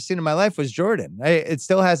I've ever seen in my life was Jordan. It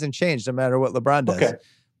still hasn't changed, no matter what LeBron does. Okay.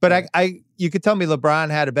 But you could tell me LeBron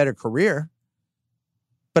had a better career,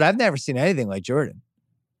 but I've never seen anything like Jordan.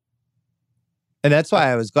 And that's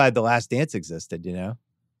why I was glad The Last Dance existed, you know?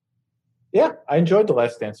 Yeah, I enjoyed The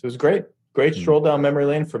Last Dance. It was great. Great stroll down memory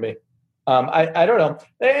lane for me. I don't know.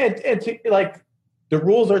 And like, the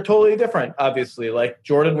rules are totally different, obviously. Like,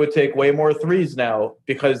 Jordan would take way more threes now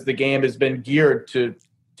because the game has been geared to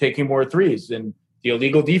taking more threes. And the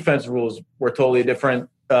illegal defense rules were totally different.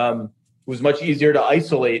 It was much easier to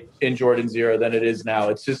isolate in Jordan's era than it is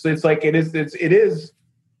now.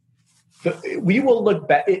 We will look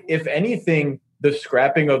back. If anything, the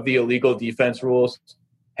scrapping of the illegal defense rules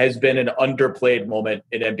has been an underplayed moment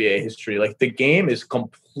in NBA history. Like, the game is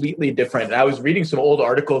completely different. And I was reading some old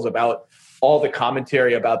articles about all the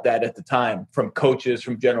commentary about that at the time from coaches,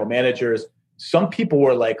 from general managers. Some people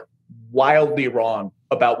were like wildly wrong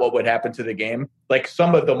about what would happen to the game. Like,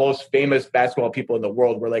 some of the most famous basketball people in the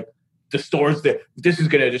world were like, this is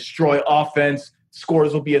going to destroy offense.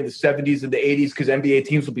 Scores will be in the 70s and the 80s because NBA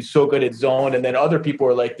teams will be so good at zone. And then other people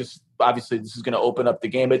are like, this is going to open up the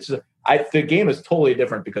game. The game is totally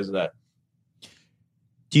different because of that.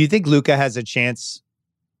 Do you think Luka has a chance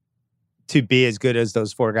to be as good as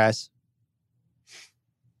those 4 guys?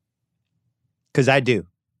 Because I do.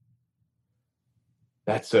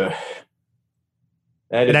 And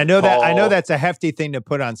I know that's a hefty thing to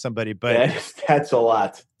put on somebody, but that's a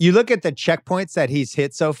lot. You look at the checkpoints that he's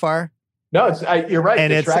hit so far. No, you're right.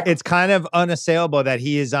 And it's kind of unassailable that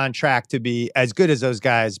he is on track to be as good as those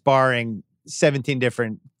guys, barring 17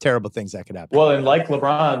 different terrible things that could happen. Well, and like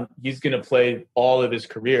LeBron, he's going to play all of his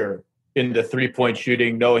career in the 3-point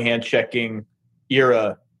shooting, no hand checking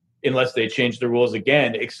era, unless they change the rules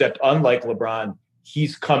again. Except, unlike LeBron,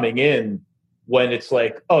 he's coming in when it's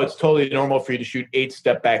like, oh, it's totally normal for you to shoot 8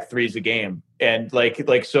 step back threes a game. And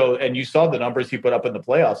so, and you saw the numbers he put up in the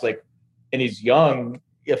playoffs, and he's young.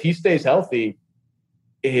 If he stays healthy,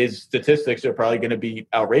 his statistics are probably going to be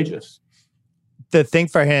outrageous. The thing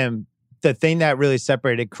for him, the thing that really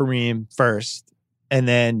separated Kareem first and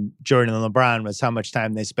then Jordan and LeBron was how much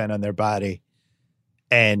time they spent on their body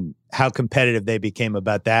and how competitive they became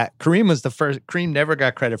about that. Kareem was the first. Kareem never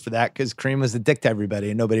got credit for that because Kareem was a dick to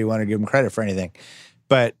everybody and nobody wanted to give him credit for anything.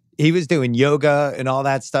 But he was doing yoga and all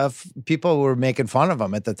that stuff. People were making fun of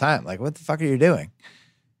him at the time. Like, what the fuck are you doing?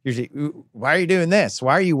 Why are you doing this?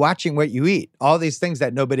 Why are you watching what you eat? All these things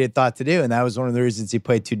that nobody had thought to do. And that was one of the reasons he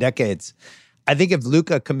played 2 decades. I think if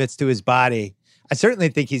Luka commits to his body, I certainly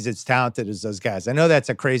think he's as talented as those guys. I know that's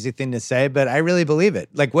a crazy thing to say, but I really believe it.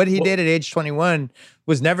 Like, what he did at age 21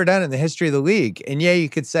 was never done in the history of the league. And yeah, you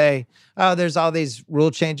could say, oh, there's all these rule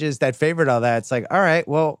changes that favored all that. It's like, all right,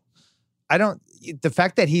 well, the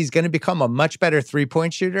fact that he's going to become a much better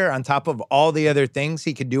 3-point shooter on top of all the other things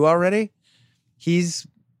he could do already, he's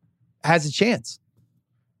has a chance.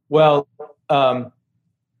 Well,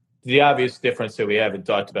 the obvious difference that we haven't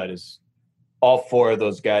talked about is all four of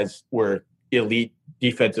those guys were elite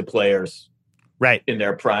defensive players right in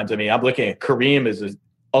their primes. I mean, I'm looking at Kareem as an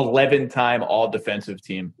 11-time all-defensive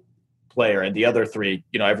team player, and the other three,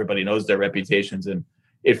 everybody knows their reputations. And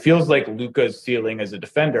it feels like Luka's ceiling as a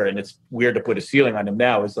defender, and it's weird to put a ceiling on him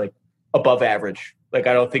now, is like above average. Like,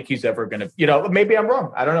 I don't think he's ever going to, maybe I'm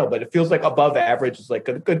wrong. I don't know, but it feels like above average is like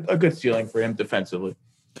a good ceiling for him defensively.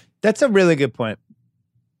 That's a really good point.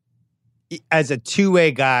 As a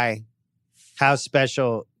two-way guy, how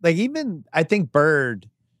special, like even I think Bird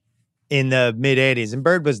in the mid 80s, and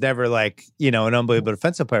Bird was never like, an unbelievable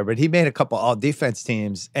defensive player, but he made a couple all defense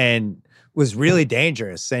teams and was really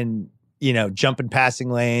dangerous and, jumping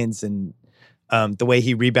passing lanes and the way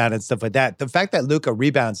he rebounded and stuff like that. The fact that Luka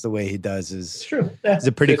rebounds the way he does is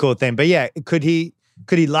a pretty cool thing. But yeah, could he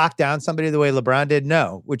lock down somebody the way LeBron did?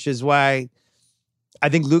 No, which is why I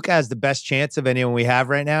think Luka has the best chance of anyone we have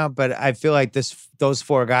right now. But I feel like those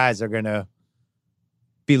four guys are going to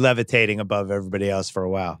be levitating above everybody else for a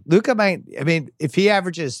while. Luka might, if he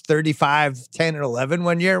averages 35, 10, and 11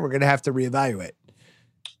 one year, we're going to have to reevaluate.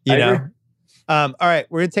 You know? Agree. All right,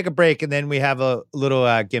 we're going to take a break, and then we have a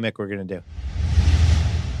little gimmick we're going to do.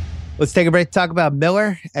 Let's take a break to talk about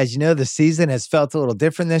Miller. As you know, the season has felt a little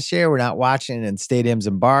different this year. We're not watching in stadiums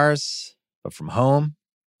and bars, but from home.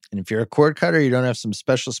 And if you're a cord cutter, you don't have some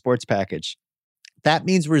special sports package. That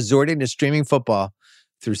means resorting to streaming football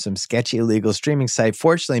through some sketchy illegal streaming site.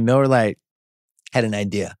 Fortunately, Miller Lite had an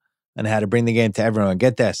idea on how to bring the game to everyone.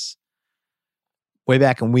 Get this. Way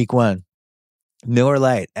back in week 1, Miller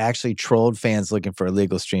Lite actually trolled fans looking for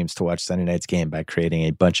illegal streams to watch Sunday night's game by creating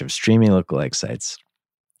a bunch of streaming lookalike sites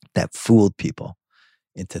that fooled people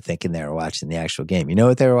into thinking they were watching the actual game. You know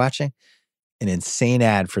what they were watching? An insane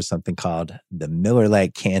ad for something called the Miller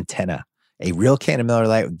Lite Cantenna, a real can of Miller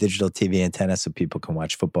Lite with digital TV antenna so people can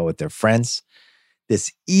watch football with their friends.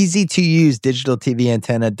 This easy-to-use digital TV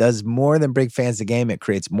antenna does more than bring fans the game. It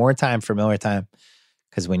creates more time for Miller Time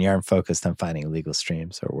because when you aren't focused on finding illegal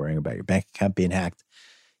streams or worrying about your bank account being hacked,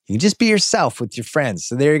 you can just be yourself with your friends.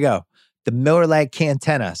 So there you go. The Miller Lite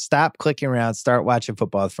Cantenna. Stop clicking around. Start watching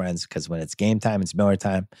football with friends because when it's game time, it's Miller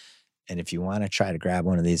Time. And if you want to try to grab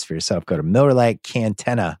one of these for yourself, go to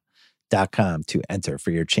MillerLiteCantenna.com to enter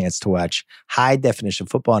for your chance to watch high-definition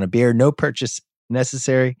football on a beer. No purchase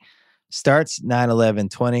necessary. Starts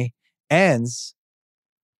 9/11/20, ends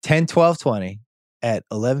 10/12/20 at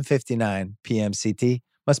 11:59 p.m. CT.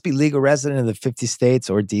 Must be legal resident of the 50 states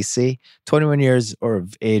or D.C. 21 years or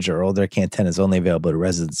of age or older. Cantenna is only available to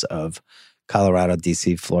residents of Colorado,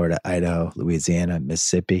 D.C., Florida, Idaho, Louisiana,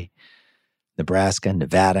 Mississippi, Nebraska,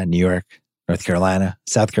 Nevada, New York, North Carolina,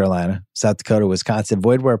 South Dakota, Wisconsin.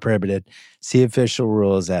 Void where prohibited. See official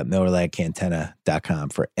rules at MillerLiteCantenna.com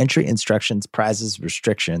for entry instructions, prizes,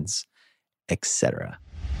 restrictions, etc.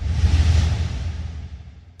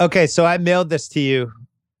 Okay, so I mailed this to you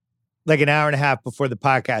like an hour and a half before the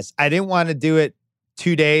podcast. I didn't want to do it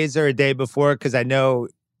 2 days or a day before because I know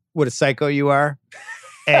what a psycho you are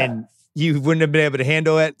and you wouldn't have been able to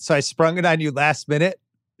handle it. So I sprung it on you last minute.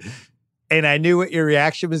 And I knew what your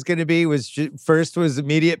reaction was going to be. First was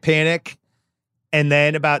immediate panic. And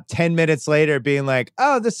then about 10 minutes later being like,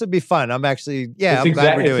 oh, this would be fun. I'm actually, I'm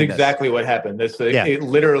glad we're doing this. It's exactly what happened.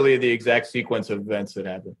 Literally the exact sequence of events that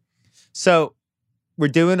happened. So we're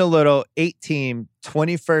doing a little 8-team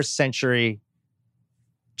 21st century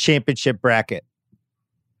championship bracket.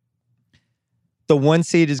 The 1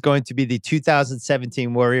 seed is going to be the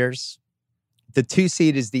 2017 Warriors. The 2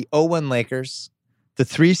 seed is the 01 Lakers. The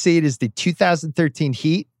 3 seed is the 2013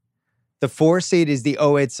 Heat. The 4 seed is the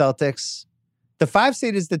 08 Celtics. The 5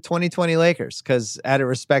 seed is the 2020 Lakers, because out of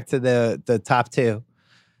respect to the top 2.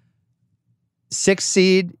 6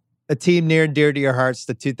 seed, a team near and dear to your hearts,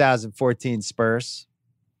 the 2014 Spurs.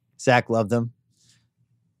 Zach loved them.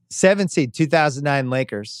 7 seed, 2009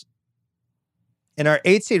 Lakers. In our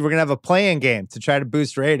 8 seed, we're going to have a play-in game to try to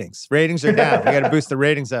boost ratings. Ratings are down. We got to boost the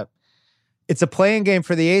ratings up. It's a play-in game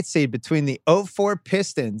for the 8 seed between the 04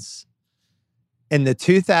 Pistons and the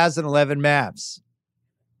 2011 Mavs.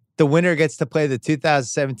 The winner gets to play the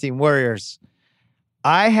 2017 Warriors.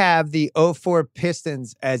 I have the 04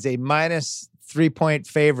 Pistons as a minus 3-point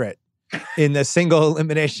favorite in the single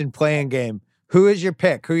elimination play-in game. Who is your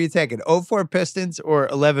pick? Who are you taking? 04 Pistons or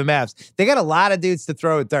 11 Mavs? They got a lot of dudes to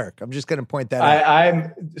throw at Dirk. I'm just going to point that out.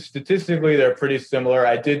 I'm statistically, they're pretty similar.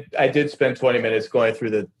 I did spend 20 minutes going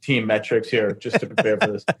through the team metrics here just to prepare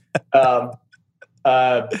for this.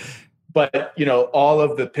 but all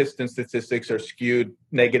of the Piston statistics are skewed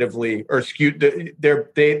negatively, or skewed.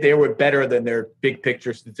 They were better than their big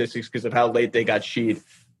picture statistics because of how late they got sheed.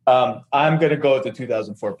 I'm going to go with the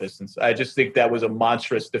 2004 Pistons. I just think that was a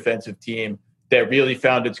monstrous defensive team that really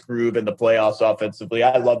found its groove in the playoffs offensively.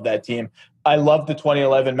 I love that team. I love the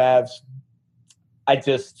 2011 Mavs. I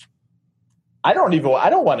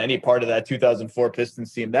don't want any part of that 2004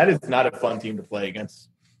 Pistons team. That is not a fun team to play against.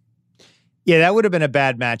 Yeah, that would have been a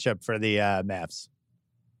bad matchup for the Mavs,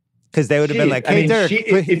 because they would have been like, "Hey, Dirk."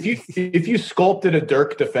 If you sculpted a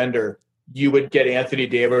Dirk defender, you would get Anthony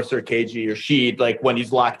Davis or KG or Sheed, like when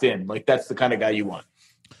he's locked in. Like, that's the kind of guy you want.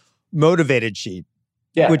 Motivated Sheed.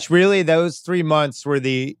 Yeah. Which really, those 3 months were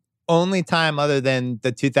the only time other than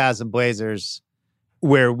the 2000 Blazers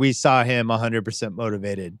where we saw him 100%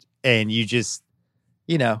 motivated. And you just,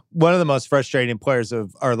 one of the most frustrating players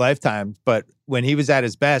of our lifetime. But when he was at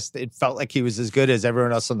his best, it felt like he was as good as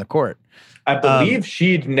everyone else on the court. I believe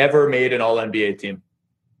Sheed never made an All-NBA team.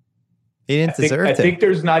 He didn't deserve it. I think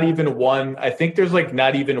there's not even one. I think there's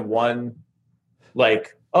not even one,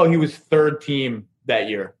 he was third team that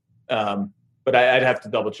year. But I'd have to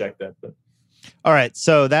double check that. But. All right.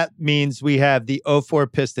 So that means we have the 04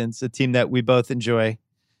 Pistons, a team that we both enjoy.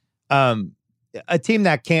 A team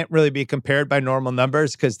that can't really be compared by normal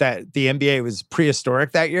numbers because the NBA was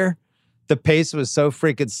prehistoric that year. The pace was so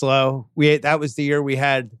freaking slow. That was the year we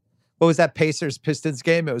had, what was that Pacers Pistons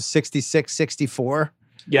game? It was 66-64.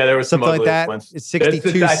 Yeah, there was something like that. Ones. It's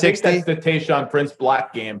 62-60. I think that's the Tayshaun Prince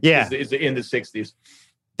Black game. Yeah. Is in the 60s.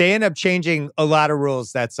 They end up changing a lot of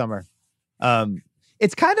rules that summer.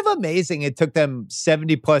 It's kind of amazing it took them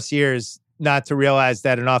 70 plus years not to realize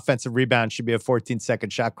that an offensive rebound should be a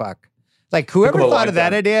 14-second shot clock. Like, whoever thought of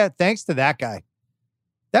that idea, thanks to that guy.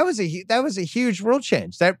 That was a huge rule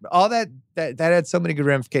change. That had so many good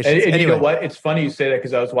ramifications. And anyway. You know what? It's funny you say that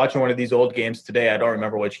because I was watching one of these old games today. I don't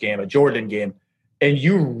remember which game, a Jordan game. And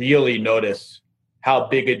you really notice how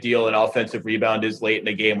big a deal an offensive rebound is late in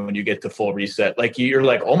the game when you get to full reset. Like, you're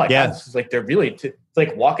like, oh my God, this is like, they're really, it's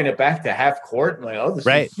like walking it back to half court. And like, oh, this is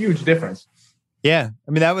a huge difference. Yeah.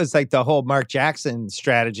 I mean, that was like the whole Mark Jackson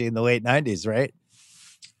strategy in the late 90s, right?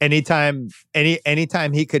 Anytime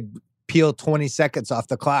he could peel 20 seconds off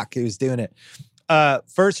the clock, he was doing it.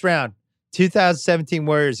 First round, 2017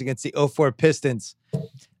 Warriors against the 04 Pistons.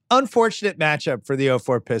 Unfortunate matchup for the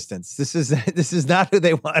 04 Pistons. This is not who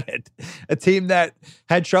they wanted. A team that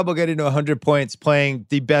had trouble getting to 100 points, playing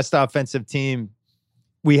the best offensive team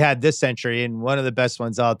we had this century and one of the best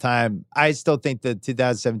ones all time. I still think the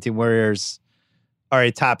 2017 Warriors are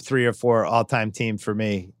a top 3 or 4 all-time team for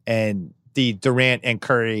me. And the Durant and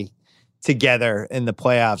Curry together in the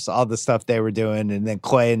playoffs, all the stuff they were doing, and then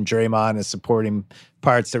Clay and Draymond as supporting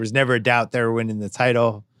parts. There was never a doubt they were winning the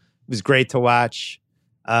title. It was great to watch.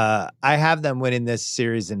 I have them winning this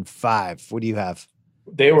series in 5. What do you have?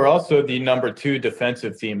 They were also the number 2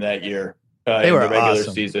 defensive team that year in the regular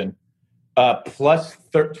season. Plus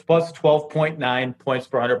 12.9 points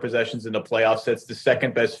per 100 possessions in the playoffs. That's the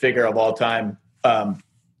second best figure of all time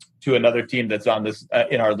to another team that's on this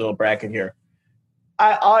in our little bracket here.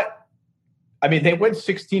 I mean, they went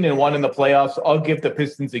 16-1 in the playoffs. I'll give the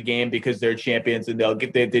Pistons a game because they're champions and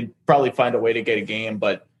they'd probably find a way to get a game.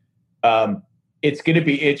 But it's going to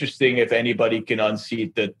be interesting if anybody can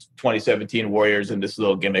unseat the 2017 Warriors in this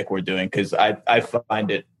little gimmick we're doing, because I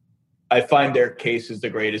find their case as the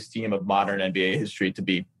greatest team of modern NBA history to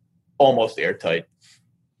be almost airtight.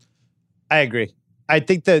 I agree. I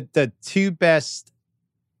think that the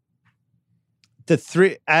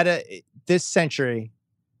three out of this century,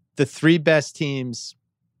 the 3 best teams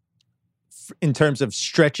in terms of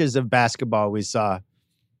stretches of basketball we saw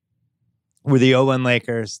were the 01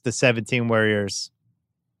 Lakers, the 17 Warriors,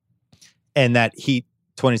 and that Heat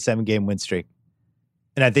 27-game win streak.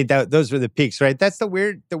 And I think that those were the peaks, right? That's the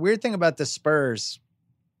weird thing about the Spurs.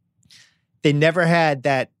 They never had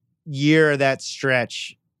that year or that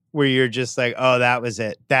stretch where you're just like, oh, that was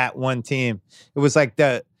it. That one team. It was like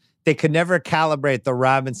they could never calibrate the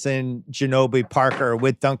Robinson, Ginobili, Parker,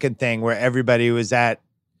 Whit Duncan thing where everybody was at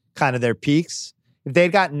kind of their peaks. If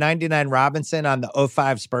they'd gotten 99 Robinson on the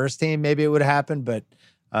 05 Spurs team, maybe it would have happened. But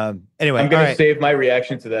anyway. I'm going to save my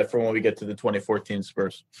reaction to that for when we get to the 2014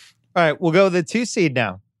 Spurs. All right, we'll go the 2 seed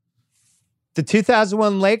now. The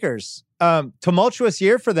 2001 Lakers. Tumultuous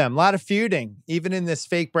year for them. A lot of feuding, even in this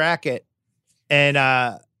fake bracket. And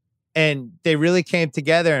they really came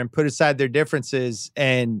together and put aside their differences.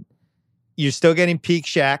 And you're still getting peak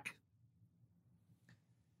Shaq.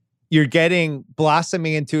 You're getting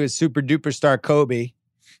blossoming into a super duper star Kobe.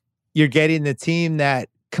 You're getting the team that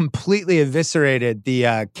completely eviscerated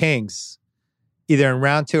the Kings either in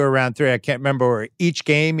round 2 or round 3. I can't remember, where each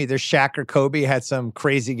game, either Shaq or Kobe had some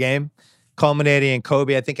crazy game, culminating in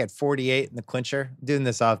Kobe, I think, at 48 in the clincher. I'm doing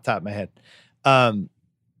this off the top of my head.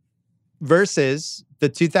 Versus the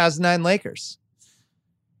 2009 Lakers,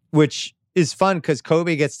 which is fun because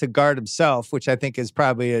Kobe gets to guard himself, which I think is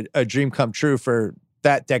probably a dream come true for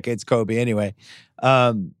that decade's Kobe anyway.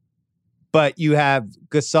 But you have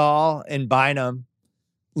Gasol and Bynum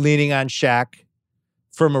leaning on Shaq.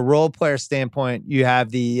 From a role player standpoint, you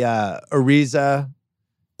have the Ariza,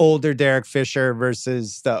 older Derek Fisher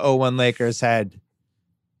versus the 01 Lakers had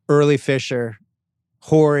early Fisher,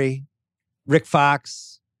 Horry, Rick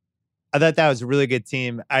Fox. I thought that was a really good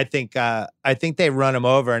team. I think they run him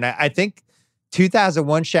over. And I think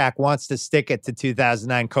 2001 Shaq wants to stick it to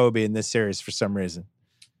 2009 Kobe in this series for some reason.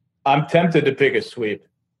 I'm tempted to pick a sweep.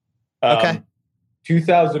 Okay.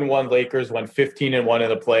 2001 Lakers went 15-1 in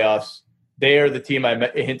the playoffs. They are the team I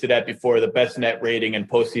hinted at before, the best net rating in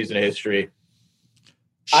postseason history.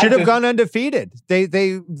 Should have gone undefeated.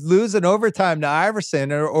 They lose in overtime to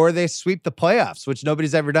Iverson, or they sweep the playoffs, which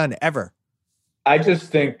nobody's ever done, ever. I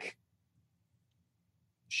just think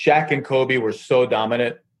Shaq and Kobe were so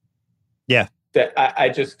dominant. Yeah. That I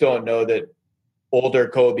just don't know that older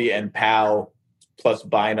Kobe and Powell plus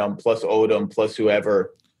Bynum plus Odom plus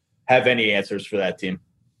whoever have any answers for that team.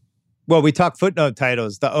 Well, we talk footnote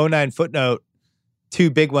titles. The 09 footnote, 2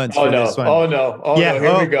 big ones for this one. Oh, no.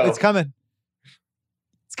 Here we go. It's coming.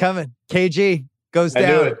 It's coming. KG goes down. I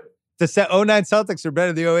knew it. The 09 Celtics are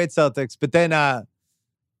better than the 08 Celtics. But then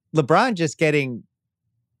LeBron just getting,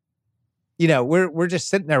 we're just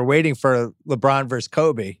sitting there waiting for LeBron versus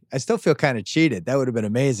Kobe. I still feel kind of cheated. That would have been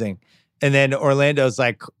amazing. And then Orlando's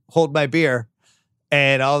like, hold my beer.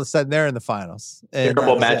 And all of a sudden, they're in the finals.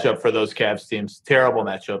 Terrible matchup for those Cavs teams. Terrible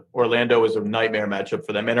matchup. Orlando was a nightmare matchup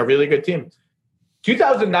for them and a really good team.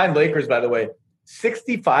 2009 Lakers, by the way,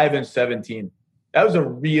 65-17. That was a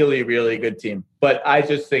really, really good team. But I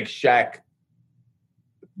just think Shaq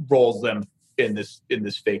rolls them in this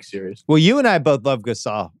fake series. Well, you and I both love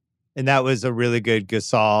Gasol, and that was a really good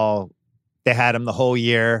Gasol. They had him the whole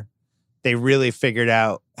year. They really figured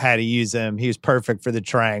out how to use him. He was perfect for the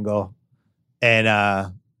triangle. And,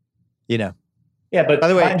 Yeah, but by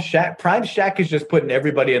the way, Prime Shaq is just putting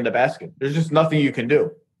everybody in the basket. There's just nothing you can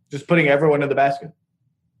do. Just putting everyone in the basket.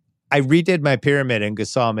 I redid my pyramid and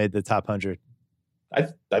Gasol made the top 100.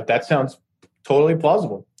 That sounds totally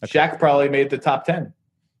plausible. Okay. Shaq probably made the top 10.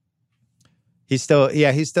 He's still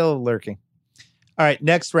lurking. All right,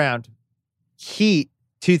 next round. Heat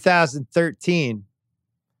 2013.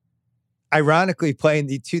 Ironically playing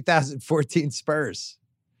the 2014 Spurs.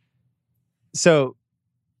 So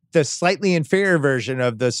the slightly inferior version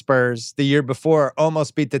of the Spurs the year before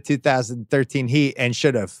almost beat the 2013 Heat and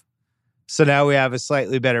should have. So now we have a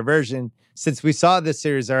slightly better version. Since we saw this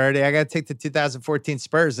series already, I got to take the 2014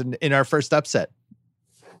 Spurs in our first upset.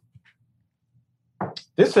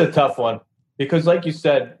 This is a tough one because, like you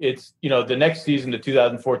said, it's, the next season, the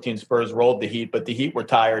 2014 Spurs rolled the Heat, but the Heat were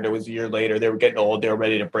tired. It was a year later. They were getting old. They were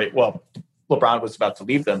ready to break. Well, LeBron was about to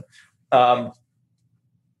leave them.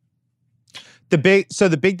 The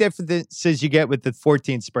big differences you get with the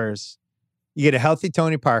 14 Spurs, you get a healthy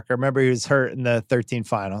Tony Parker. Remember, he was hurt in the 13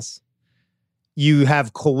 finals. You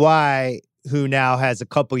have Kawhi, who now has a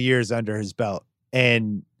couple years under his belt.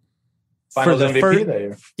 And Finals MVP that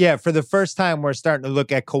year. Yeah, for the first time, we're starting to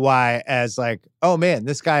look at Kawhi as like, oh man,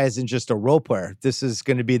 this guy isn't just a role player. This is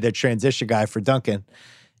going to be the transition guy for Duncan.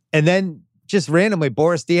 And then just randomly,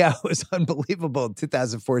 Boris Diaw was unbelievable in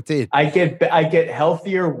 2014. I get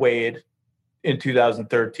healthier Wade in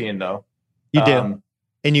 2013, though. You do.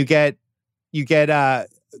 And you get the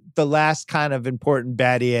last kind of important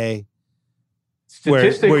Battier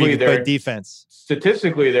statistically, where you defense.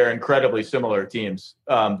 Statistically, they're incredibly similar teams.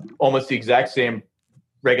 Almost the exact same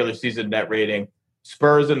regular season net rating.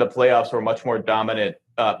 Spurs in the playoffs were much more dominant,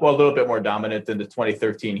 a little bit more dominant than the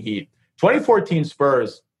 2013 Heat. 2014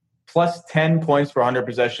 Spurs plus 10 points per 100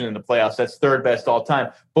 possession in the playoffs. That's third best all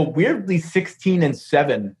time. But weirdly,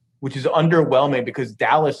 16-7, which is underwhelming because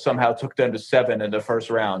Dallas somehow took them to 7 in the first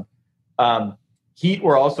round. Heat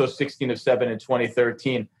were also 16-7 in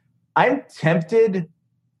 2013. I'm tempted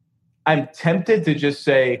to just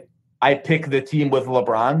say I pick the team with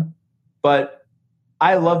LeBron, but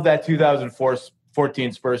I love that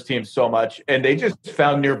 2014 Spurs team so much, and they just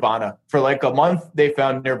found nirvana. For like a month, they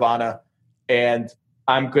found nirvana, and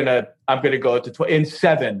I'm gonna go to in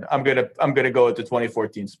 7. I'm gonna go with the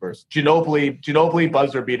 2014 Spurs. Ginobili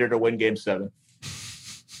buzzer beater to win Game 7.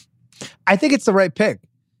 I think it's the right pick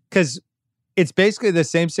because It's basically the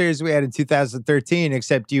same series we had in 2013,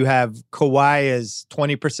 except you have Kawhi is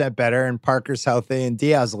 20% better and Parker's healthy and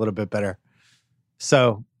Diaz a little bit better.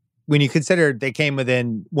 So when you consider they came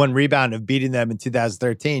within one rebound of beating them in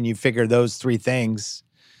 2013, you figure those three things.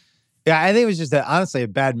 Yeah, I think it was just honestly a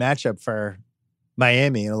bad matchup for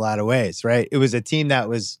Miami in a lot of ways, right? It was a team that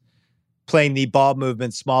was playing the ball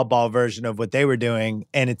movement, small ball version of what they were doing,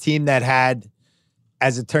 and a team that had,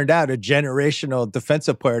 as it turned out, a generational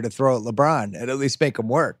defensive player to throw at LeBron and at least make him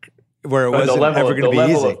work, where it wasn't ever going to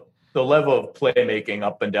be easy. The level of playmaking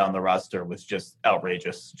up and down the roster was just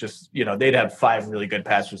outrageous. Just, they'd have 5 really good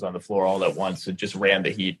passers on the floor all at once and just ran the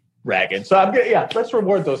Heat ragged. So let's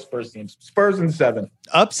reward those Spurs teams. Spurs in 7.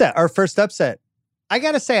 Upset, our first upset. I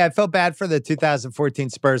got to say, I felt bad for the 2014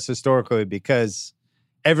 Spurs historically because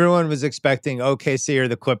everyone was expecting OKC or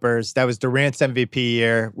the Clippers. That was Durant's MVP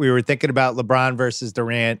year. We were thinking about LeBron versus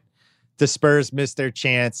Durant. The Spurs missed their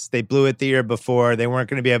chance. They blew it the year before. They weren't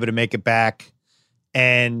going to be able to make it back.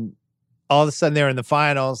 And all of a sudden they were in the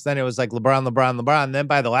finals. Then it was like LeBron, LeBron, LeBron. And then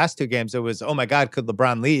by the last 2 games, it was, oh my God, could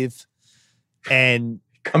LeBron leave? And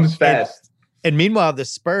comes fast. And meanwhile, the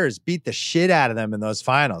Spurs beat the shit out of them in those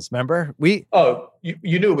finals. Remember? You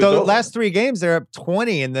knew it was the over. Last 3 games, they're up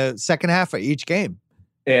 20 in the second half of each game.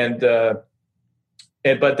 But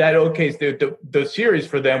that the series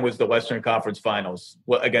for them was the Western Conference Finals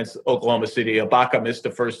against Oklahoma City. Ibaka missed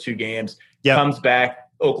the first 2 games, comes back.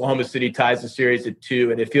 Oklahoma City ties the series at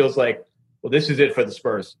 2, and it feels like, well, this is it for the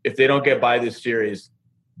Spurs. If they don't get by this series,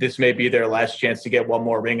 this may be their last chance to get one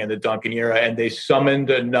more ring in the Duncan era. And they summoned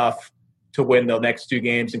enough to win the next 2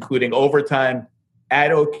 games, including overtime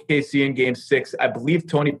at OKC in Game 6. I believe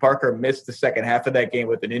Tony Parker missed the second half of that game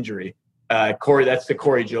with an injury. That's the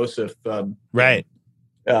Corey Joseph. Right.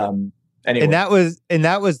 Anyway. And that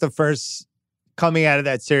was the first coming out of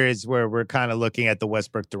that series where we're kind of looking at the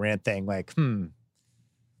Westbrook Durant thing like,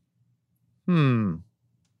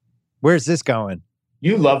 where's this going?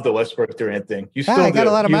 You love the Westbrook Durant thing. You still I got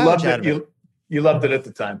a lot of mileage out of it. You loved it at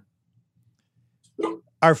the time.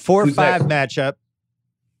 Our 4-5 matchup,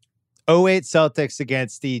 08 Celtics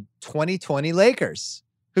against the 2020 Lakers,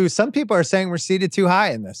 who some people are saying were seated too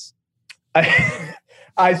high in this.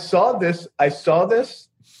 I saw this. I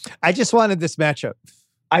just wanted this matchup.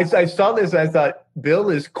 I saw this. I thought Bill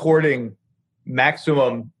is courting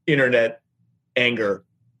maximum internet anger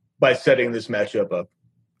by setting this matchup up.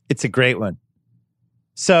 It's a great one.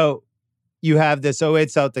 So you have this 08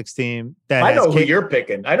 Celtics team that I know who you're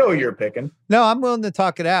picking. No, I'm willing to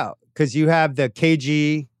talk it out because you have the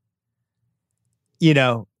KG,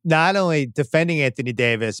 not only defending Anthony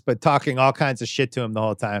Davis, but talking all kinds of shit to him the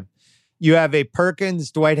whole time. You have a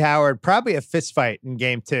Perkins, Dwight Howard, probably a fist fight in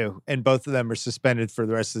Game 2, and both of them are suspended for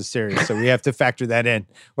the rest of the series. So we have to factor that in.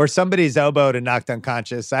 Or somebody's elbowed and knocked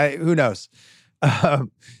unconscious. Who knows?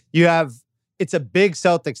 It's a big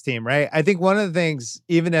Celtics team, right? I think one of the things,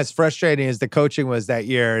 even as frustrating as the coaching was that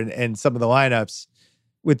year and some of the lineups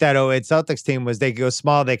with that 08 Celtics team was they could go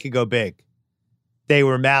small, they could go big. They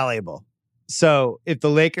were malleable. So if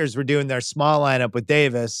the Lakers were doing their small lineup with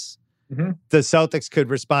Davis, the Celtics could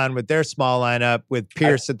respond with their small lineup with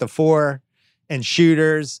Pierce at the 4 and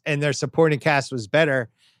shooters, and their supporting cast was better.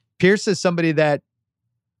 Pierce is somebody that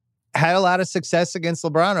had a lot of success against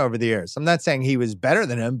LeBron over the years. I'm not saying he was better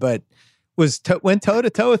than him, but went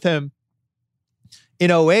toe-to-toe with him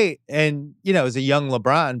in 08. And, it was a young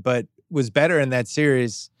LeBron, but was better in that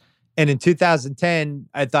series. And in 2010,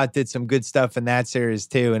 I thought did some good stuff in that series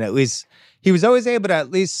too. And at least he was always able to at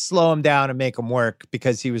least slow him down and make him work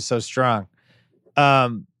because he was so strong.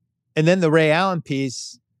 And then the Ray Allen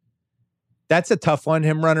piece, that's a tough one.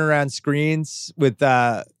 Him running around screens with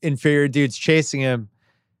inferior dudes chasing him.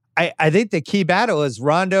 I think the key battle is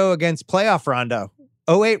Rondo against playoff Rondo.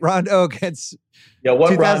 08 Rondo against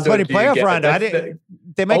 2020 playoff Rondo.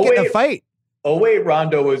 They might get in a fight. 08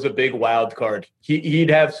 Rondo was a big wild card.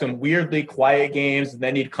 He'd have some weirdly quiet games, and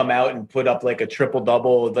then he'd come out and put up like a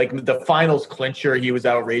triple-double. Like the finals clincher, he was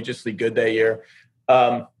outrageously good that year.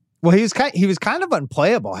 Well, he was kind of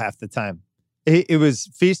unplayable half the time. It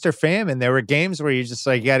was feast or famine. There were games where you just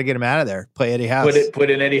like, you got to get him out of there. Play Eddie House.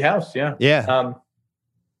 Put in Eddie House, yeah. Yeah.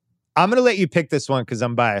 I'm going to let you pick this one because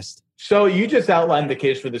I'm biased. So you just outlined the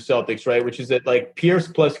case for the Celtics, right? Which is that like Pierce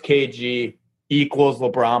plus KG equals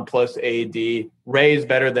LeBron plus AD. Ray is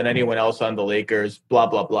better than anyone else on the Lakers, blah,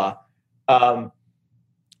 blah, blah.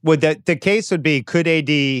 Well, the case would be, could AD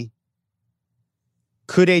be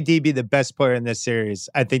the best player in this series?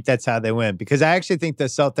 I think that's how they win. Because I actually think the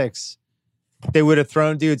Celtics, they would have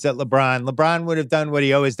thrown dudes at LeBron. LeBron would have done what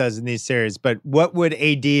he always does in these series. But what would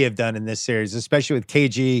AD have done in this series, especially with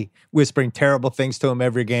KG whispering terrible things to him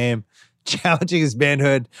every game, challenging his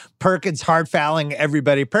manhood. Perkins hard fouling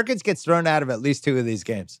everybody. Perkins gets thrown out of at least 2 of these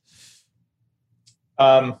games.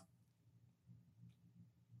 I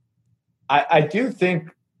do think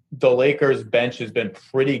the Lakers bench has been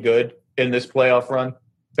pretty good in this playoff run,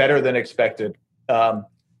 better than expected,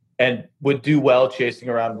 and would do well chasing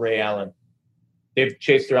around Ray Allen. They've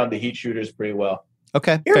chased around the Heat shooters pretty well.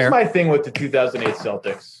 Okay, Here's fair. my thing with the 2008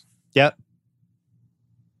 Celtics. Yep.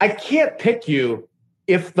 I can't pick you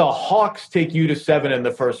if the Hawks take you to 7 in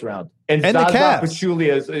the first round. And the Cavs.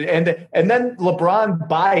 Pachulia's, and then LeBron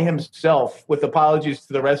by himself, with apologies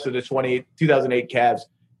to the rest of the 2008 Cavs,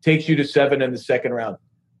 takes you to 7 in the second round.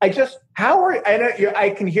 I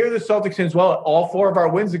can hear the Celtics as well. All 4 of our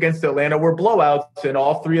wins against Atlanta were blowouts, and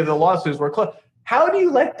all 3 of the losses were close. How do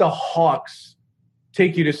you let the Hawks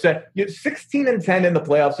take you to 16-10 in the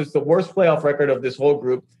playoffs? It's the worst playoff record of this whole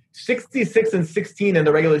group. 66-16 in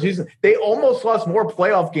the regular season. They almost lost more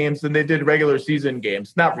playoff games than they did regular season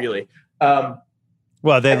games. Not really.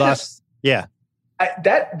 They lost.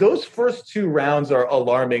 Those first 2 rounds are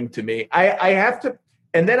alarming to me. I have to,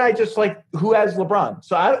 and then I just like who has LeBron.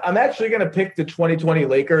 So I'm actually going to pick the 2020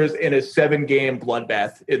 Lakers in a 7-game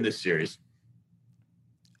bloodbath in this series.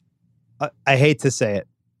 I hate to say it,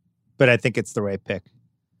 but I think it's the right pick.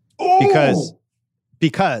 Ooh!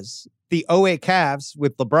 Because the 08 Cavs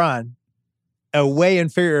with LeBron, a way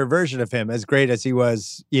inferior version of him, as great as he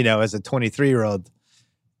was, as a 23-year-old,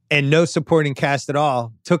 and no supporting cast at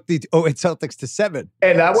all, took the 08 Celtics to 7.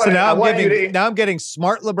 And now I'm getting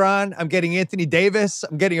smart LeBron. I'm getting Anthony Davis.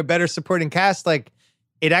 I'm getting a better supporting cast. Like,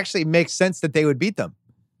 it actually makes sense that they would beat them.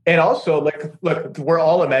 And also, look, we're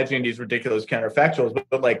all imagining these ridiculous counterfactuals,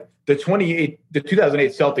 but like the 2008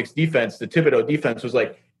 Celtics defense, the Thibodeau defense was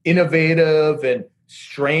like innovative and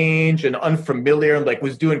strange and unfamiliar and like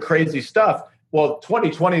was doing crazy stuff. Well,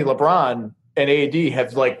 2020 LeBron and AD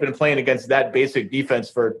have like been playing against that basic defense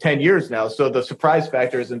for 10 years now. So the surprise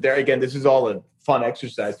factor isn't there. Again, this is all a fun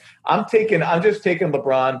exercise. I'm just taking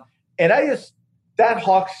LeBron, and that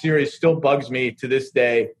Hawks series still bugs me to this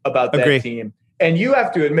day about that team. And you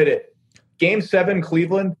have to admit it. Game 7,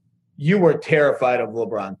 Cleveland, you were terrified of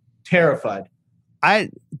LeBron. Terrified.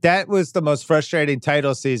 That was the most frustrating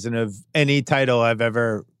title season of any title I've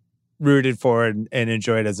ever rooted for and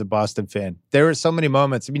enjoyed as a Boston fan. There were so many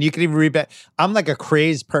moments. I mean, you could even read back. I'm like a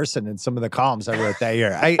crazed person in some of the columns I wrote that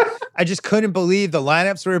year. I just couldn't believe the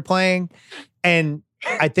lineups we were playing. And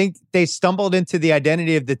I think they stumbled into the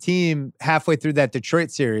identity of the team halfway through that Detroit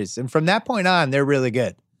series. And from that point on, they're really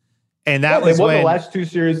good. And that was they won when the last 2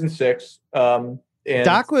 series in 6. And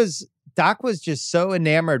Doc was just so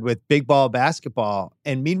enamored with big ball basketball.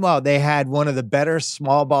 And meanwhile, they had one of the better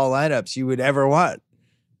small ball lineups you would ever want.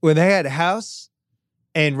 When they had House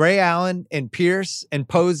and Ray Allen and Pierce and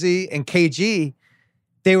Posey and KG,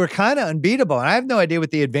 they were kind of unbeatable. And I have no idea what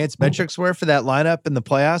the advanced metrics were for that lineup in the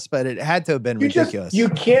playoffs, but it had to have been ridiculous. You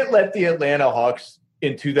can't let the Atlanta Hawks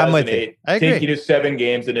in 2008 take you to 7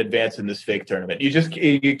 games in advance in this fake tournament.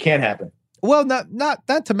 You can't happen. Well,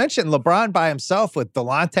 not to mention LeBron by himself with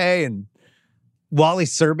Delonte and Wally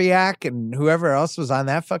Serbiak and whoever else was on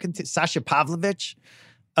that fucking team. Sasha Pavlovich.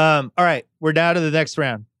 All right, we're down to the next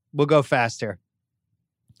round. We'll go fast here.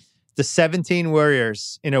 The 17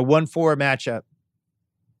 Warriors in a 1-4 matchup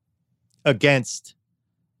against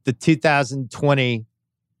the 2020.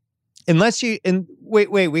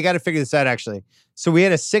 Wait, we got to figure this out actually. So we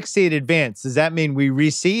had a 6-seed advance. Does that mean we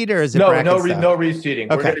reseed or is it no Okay. reseeding?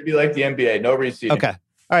 We're going to be like the NBA, no reseeding. Okay.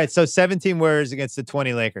 All right, so 17 Warriors against the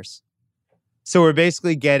 20 Lakers. So we're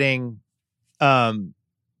basically getting the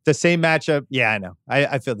same matchup. Yeah, I know.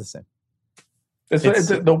 I feel the same.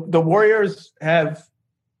 The Warriors have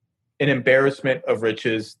an embarrassment of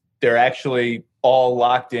riches. They're actually all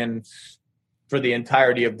locked in for the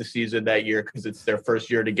entirety of the season that year because it's their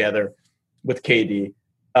first year together with KD.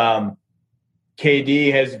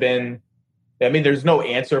 KD has been, I mean, there's no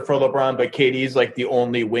answer for LeBron, but KD is like the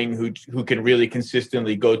only wing who can really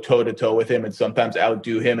consistently go toe-to-toe with him and sometimes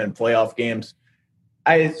outdo him in playoff games.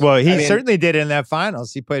 He certainly did in that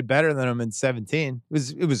finals. He played better than him in 17.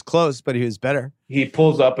 It was close, but he was better. He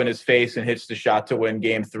pulls up in his face and hits the shot to win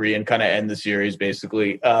game 3 and kind of end the series,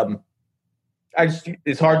 basically.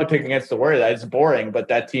 It's hard to pick against the Warriors. It's boring, but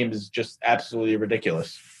that team is just absolutely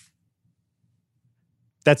ridiculous.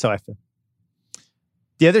 That's how I feel.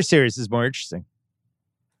 The other series is more interesting.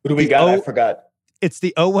 Who do we got? I forgot. It's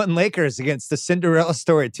the 0-1 Lakers against the Cinderella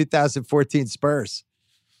story 2014 Spurs.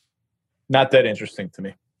 Not that interesting to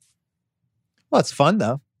me. Well, it's fun,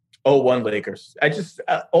 though. 0-1 Lakers.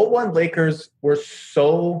 0-1 Lakers were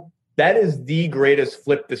so... That is the greatest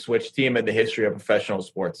flip-the-switch team in the history of professional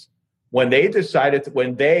sports. when they,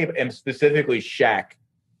 and specifically Shaq,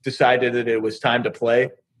 decided that it was time to play,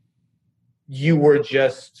 you were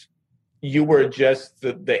just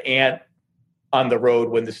the ant on the road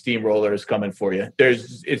when the steamroller is coming for you.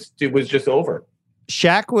 It was just over.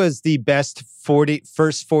 Shaq was the best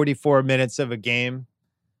first 44 minutes of a game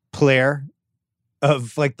player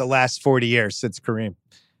of like the last 40 years since Kareem.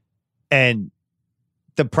 And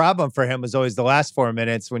the problem for him was always the last 4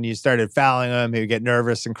 minutes when you started fouling him, he would get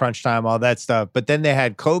nervous in crunch time, all that stuff. But then they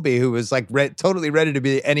had Kobe, who was like totally ready to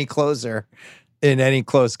be any closer in any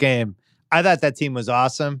close game. I thought that team was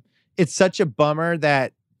awesome. It's such a bummer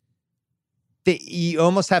that you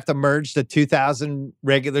almost have to merge the 2000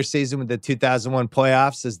 regular season with the 2001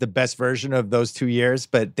 playoffs as the best version of those 2 years,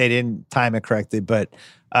 but they didn't time it correctly. But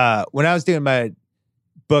when I was doing my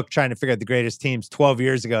book trying to figure out the greatest teams 12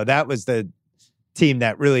 years ago, that was the team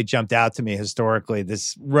that really jumped out to me historically.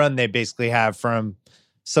 This run they basically have from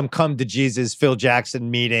some come to Jesus Phil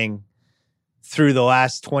Jackson meeting through the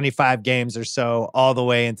last 25 games or so, all the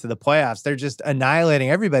way into the playoffs. They're just annihilating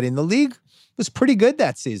everybody. And the league was pretty good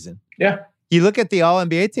that season. Yeah. You look at the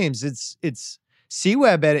All-NBA teams, it's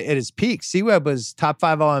C-Web at his peak. C-Web was top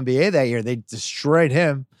 5 All-NBA that year. They destroyed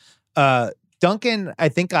him. Duncan, I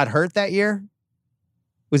think, got hurt that year.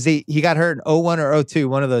 He got hurt in 01 or 02,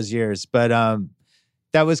 one of those years. But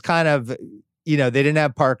that was kind of, they didn't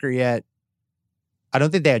have Parker yet. I don't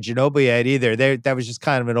think they had Ginobili yet either. That was just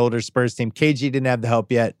kind of an older Spurs team. KG didn't have the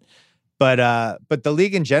help yet. But the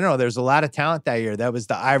league in general, there's a lot of talent that year. That was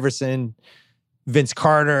the Iverson, Vince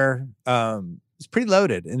Carter. It's pretty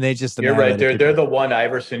loaded, and they just— You're right. They're the one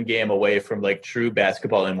Iverson game away from like true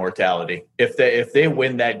basketball immortality. If they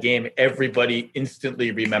win that game, everybody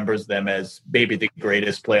instantly remembers them as maybe the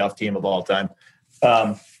greatest playoff team of all time.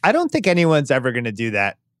 I don't think anyone's ever going to do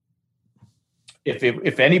that.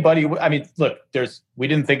 If anybody, I mean, look, we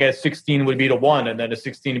didn't think a 16 would beat a 1 and then a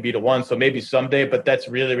 16 would beat a 1. So maybe someday, but that's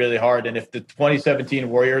really, really hard. And if the 2017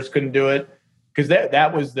 Warriors couldn't do it, because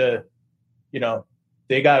that was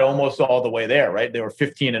they got almost all the way there, right? They were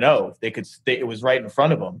 15-0. They could stay. It was right in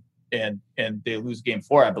front of them, and they lose game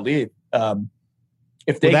 4, I believe.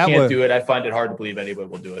 If they can't do it, I find it hard to believe anybody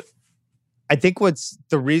will do it. I think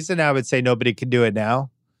the reason I would say nobody can do it now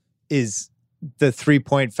is the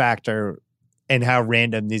 3-point factor and how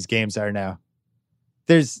random these games are now.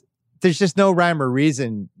 There's just no rhyme or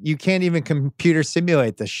reason. You can't even computer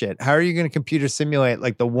simulate this shit. How are you going to computer simulate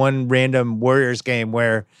like the one random Warriors game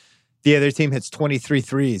where the other team hits 23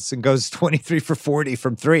 threes and goes 23 for 40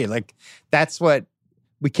 from 3? Like, that's what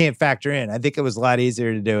we can't factor in. I think it was a lot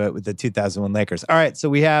easier to do it with the 2001 Lakers. All right, so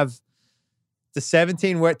we have the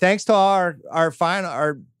 17. Thanks to our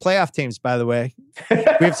playoff teams, by the way. We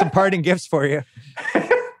have some parting gifts for you.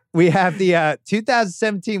 We have the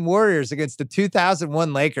 2017 Warriors against the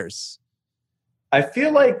 2001 Lakers. I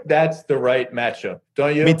feel like that's the right matchup,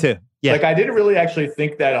 don't you? Me too. Yeah. Like, I didn't really actually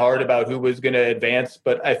think that hard about who was going to advance,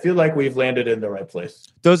 but I feel like we've landed in the right place.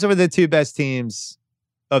 Those are the two best teams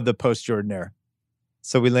of the post-Jordan era.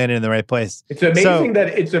 So we landed in the right place. It's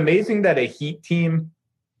amazing that a Heat team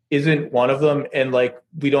isn't one of them, and like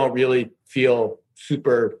we don't really feel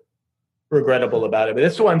super regrettable about it. But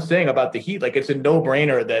that's what I'm saying about the Heat. Like, it's a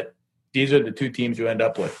no-brainer that these are the two teams you end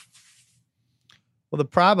up with. Well, the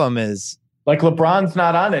problem is, like, LeBron's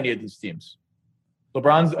not on any of these teams.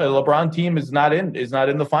 LeBron team is not in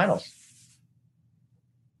the finals,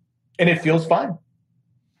 and it feels fine.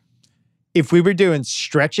 If we were doing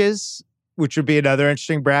stretches, which would be another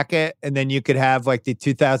interesting bracket, and then you could have like the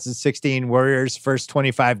 2016 Warriors first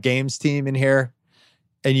 25 games team in here,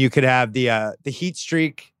 and you could have the Heat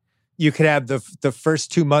streak. You could have the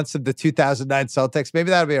first 2 months of the 2009 Celtics. Maybe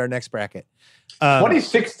that'll be our next bracket.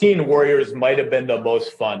 2016 Warriors might have been the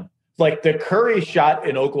most fun. Like, the Curry shot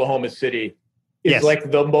in Oklahoma City is like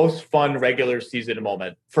the most fun regular season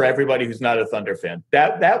moment for everybody who's not a Thunder fan.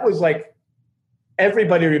 That was like,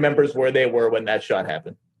 everybody remembers where they were when that shot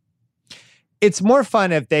happened. It's more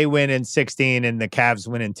fun if they win in 16 and the Cavs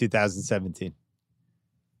win in 2017.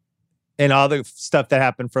 And all the stuff that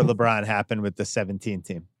happened for LeBron happened with the 17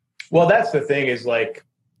 team. Well, that's the thing is, like,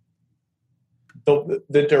 the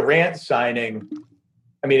Durant signing,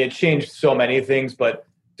 I mean, it changed so many things, but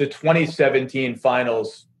the 2017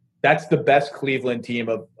 finals, that's the best Cleveland team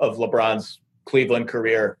of LeBron's Cleveland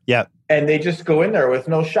career. Yeah. And they just go in there with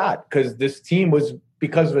no shot because this team was,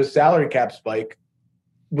 because of a salary cap spike,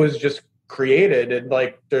 was just created. And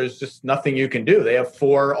like, there's just nothing you can do. They have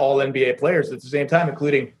 4 all NBA players at the same time,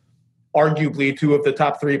 including arguably 2 of the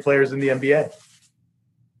top 3 players in the NBA.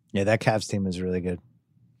 Yeah, that Cavs team is really good.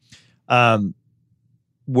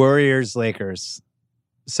 Warriors, Lakers.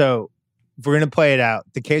 So if we're going to play it out,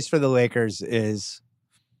 the case for the Lakers is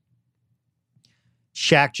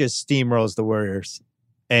Shaq just steamrolls the Warriors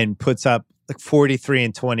and puts up like 43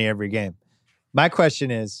 and 20 every game. My question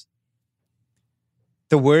is,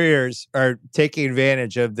 the Warriors are taking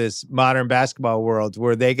advantage of this modern basketball world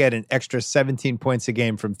where they get an extra 17 points a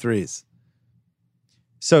game from threes.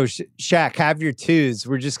 So, Shaq, have your twos.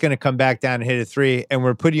 We're just going to come back down and hit a three, and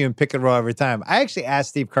we're putting you in pick and roll every time. I actually asked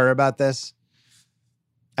Steve Kerr about this.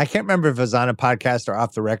 I can't remember if it was on a podcast or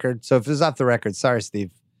off the record. So if it was off the record, sorry,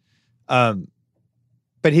 Steve. But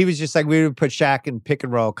he was just like, we would put Shaq in pick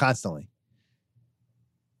and roll constantly.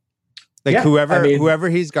 Like whoever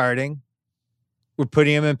he's guarding, we're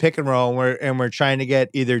putting him in pick and roll, and we're trying to get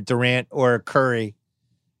either Durant or Curry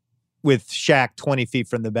with Shaq 20 feet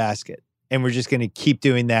from the basket. And we're just going to keep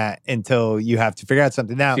doing that until you have to figure out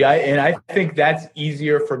something. Now, I think that's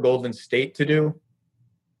easier for Golden State to do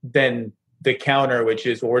than the counter, which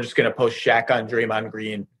is, well, we're just going to post Shaq on Draymond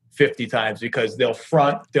Green 50 times because they'll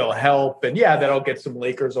front, they'll help, and that'll get some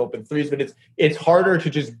Lakers open threes. But it's harder to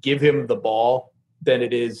just give him the ball than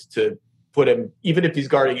it is to put him, even if he's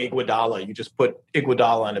guarding Iguodala, you just put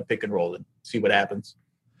Iguodala on a pick and roll and see what happens.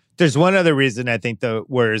 There's one other reason I think the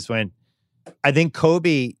Warriors win. I think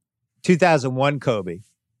Kobe, 2001 Kobe,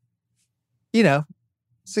 so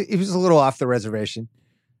he was a little off the reservation.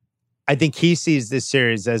 I think he sees this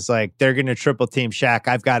series as like, they're going to triple team Shaq.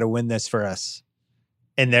 I've got to win this for us.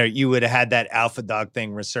 And there you would have had that alpha dog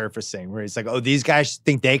thing resurfacing where he's like, oh, these guys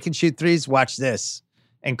think they can shoot threes? Watch this.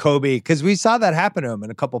 And Kobe, because we saw that happen to him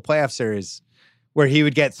in a couple playoff series where he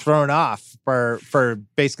would get thrown off for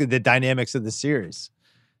basically the dynamics of the series.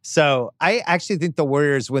 So I actually think the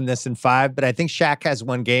Warriors win this in 5, but I think Shaq has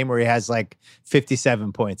one game where he has like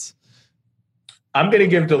 57 points. I'm going to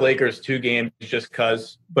give the Lakers 2 games just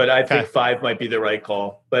because, but I think 5 might be the right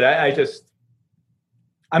call. But I'll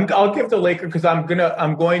give the Lakers because I'm going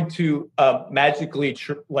to magically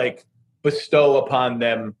bestow upon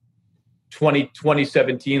them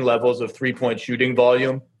 2017 levels of 3-point shooting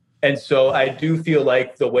volume. And so I do feel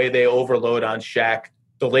like the way they overload on Shaq,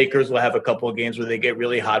 the Lakers will have a couple of games where they get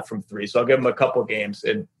really hot from 3. So I'll give them a couple of games.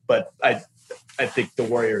 But I think the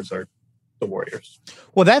Warriors are the Warriors.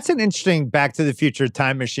 Well, that's an interesting Back to the Future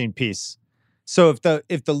time machine piece. So if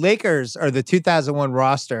the Lakers are the 2001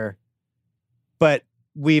 roster, but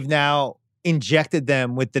we've now injected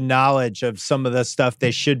them with the knowledge of some of the stuff they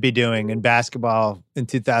should be doing in basketball in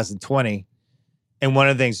 2020. And one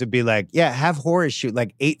of the things would be like, have Horace shoot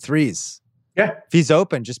like 8 threes. Yeah. If he's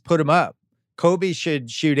open, just put him up. Kobe should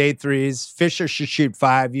shoot 8 threes. Fisher should shoot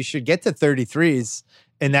 5. You should get to 33s,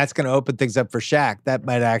 and that's going to open things up for Shaq. That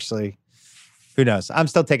might actually, who knows? I'm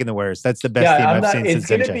still taking the Warriors. That's the best team I've seen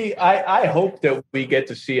since MJ. I hope that we get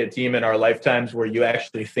to see a team in our lifetimes where you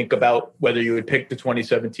actually think about whether you would pick the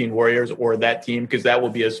 2017 Warriors or that team, because that will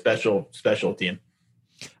be a special, special team.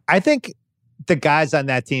 I think the guys on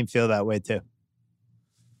that team feel that way too.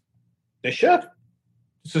 They should.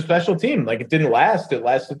 It's a special team. Like, it didn't last. It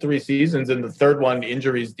lasted 3 seasons, and the third one,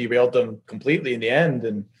 injuries derailed them completely in the end.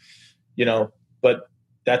 And, but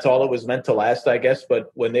that's all it was meant to last, I guess.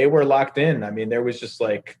 But when they were locked in, I mean, there was just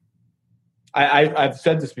like, I've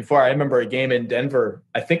said this before. I remember a game in Denver.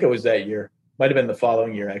 I think it was that year. Might have been the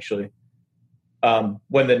following year, actually.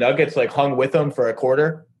 When the Nuggets hung with them for a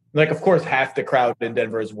quarter. Of course, half the crowd in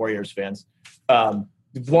Denver is Warriors fans. I'm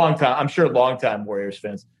sure long-time Warriors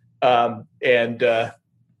fans.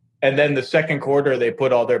 And then the second quarter, they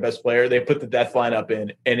put all their best players. They put the death lineup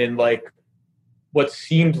in, and in what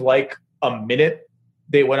seemed like a minute,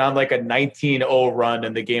 they went on a 19-0 run,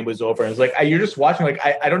 and the game was over. And it's you're just watching.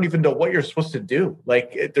 I don't even know what you're supposed to do.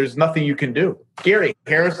 There's nothing you can do. Gary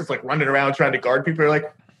Harris is running around trying to guard people.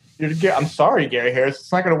 You're I'm sorry, Gary Harris.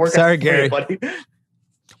 It's not going to work. Sorry, Gary. Buddy.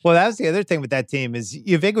 Well, that was the other thing with that team is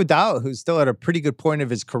you have Iguodala, who's still at a pretty good point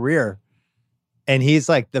of his career, and he's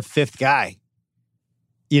the 5th guy.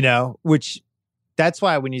 Which that's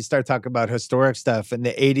why when you start talking about historic stuff in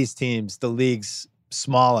the 80s teams, the league's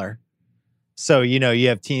smaller. So, you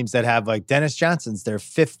have teams that have Dennis Johnson's their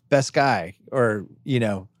 5th best guy or,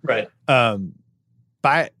 right.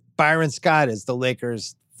 Byron Scott is the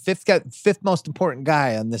Lakers' 5th most important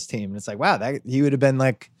guy on this team. And it's wow, he would have been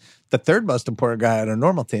the 3rd most important guy on a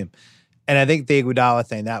normal team. And I think the Iguodala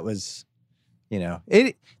thing, that was,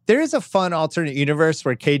 there is a fun alternate universe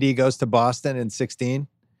where KD goes to Boston in 16.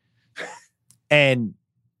 And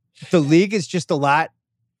the league is just a lot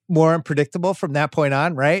more unpredictable from that point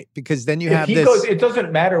on, right? Because then it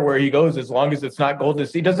doesn't matter where he goes as long as it's not Golden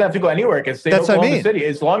State. He doesn't have to go anywhere. It can stay in Oklahoma City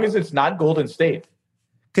as long as it's not Golden State.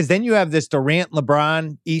 Because then you have this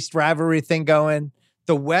Durant-LeBron East rivalry thing going.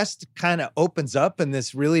 the West kind of opens up in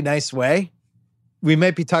this really nice way. We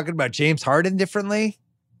might be talking about James Harden differently.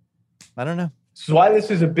 I don't know. This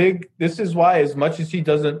is why, as much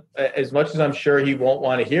as I'm sure he won't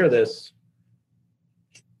want to hear this,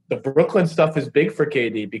 the Brooklyn stuff is big for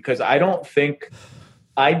KD, because I don't think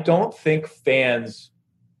fans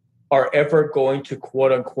are ever going to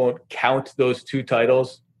quote unquote count those 2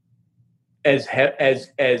 titles as I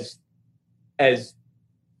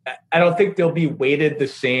don't think they'll be weighted the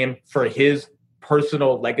same for his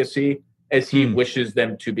personal legacy as he wishes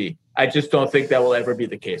them to be. I just don't think that will ever be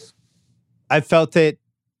the case. I felt it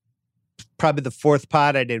probably the 4th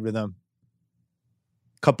pod I did with them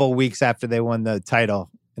a couple of weeks after they won the title,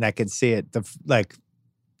 and I could see it.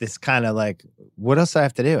 This kind of like, what else do I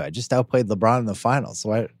have to do? I just outplayed LeBron in the finals,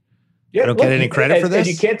 so I don't get any credit for this. And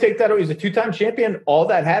you can't take that away. He's a 2-time champion. All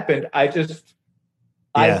that happened. I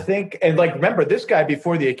think, and like, remember this guy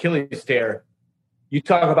before the Achilles tear, you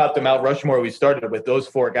talk about the Mount Rushmore we started with, those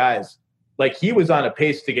 4 guys. Like, he was on a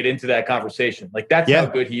pace to get into that conversation. Like, that's how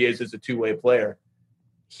good he is as a two-way player.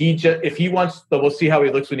 If he wants, we'll see how he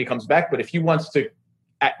looks when he comes back. But if he wants to,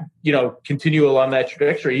 continue along that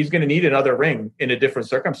trajectory, he's going to need another ring in a different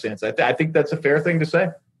circumstance. I think that's a fair thing to say.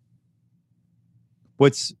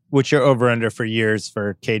 What's your over-under for years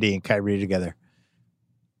for KD and Kyrie together?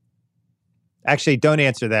 Actually, don't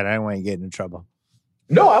answer that. I don't want you to get into trouble.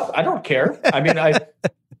 No, I don't care. I mean,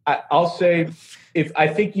 I'll say, if I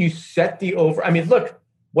think you set the over. I mean, look,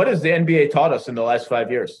 what has the NBA taught us in the last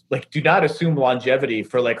 5 years? Like, do not assume longevity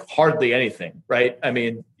for like hardly anything, right? I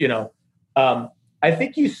mean, I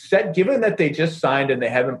think you set, given that they just signed and they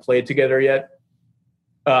haven't played together yet,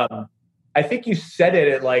 I think you set it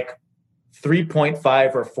at like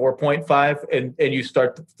 3.5 or 4.5, and you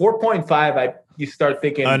start 4.5. You start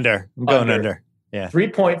thinking under. I'm going under. Yeah,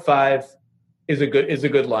 3.5 is a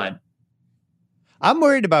good line. I'm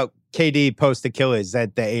worried about KD post Achilles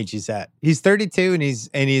at the age he's at. He's 32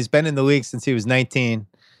 and he's been in the league since he was 19,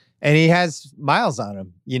 and he has miles on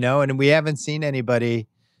him, and we haven't seen anybody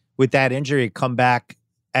with that injury come back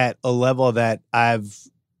at a level that I've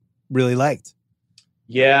really liked.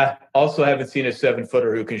 Yeah. Also haven't seen a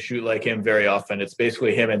 7-footer who can shoot like him very often. It's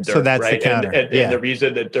basically him and Dirk. So that's right? the counter. And the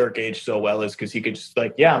reason that Dirk aged so well is because he could just I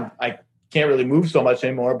can't really move so much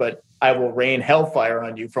anymore, but I will rain hellfire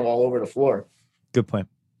on you from all over the floor. Good point.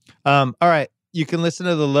 All right. You can listen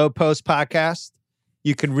to the Lowe Post podcast.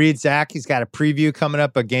 You can read Zach. He's got a preview coming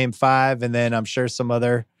up of Game 5, and then I'm sure some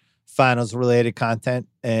other finals related content.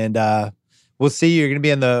 And we'll see you. You're going to be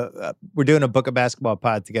in we're doing a Book of Basketball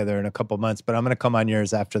pod together in a couple months, but I'm going to come on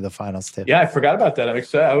yours after the finals too. Yeah, I forgot about that. I'm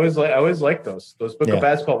excited. I always like those Book of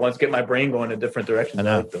Basketball ones. Get my brain going in different directions.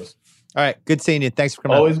 I like those. All right. Good seeing you. Thanks for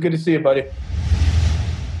coming. Always good to see you, buddy.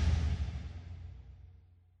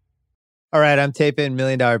 All right, I'm taping $1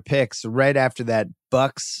 Million Picks right after that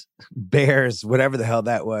Bucks, Bears, whatever the hell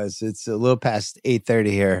that was. It's a little past 8:30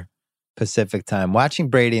 here, Pacific time. Watching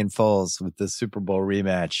Brady and Foles with the Super Bowl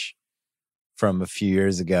rematch from a few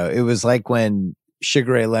years ago. It was like when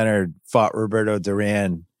Sugar Ray Leonard fought Roberto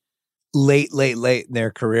Duran late in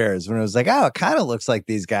their careers, when it was like, oh, it kind of looks like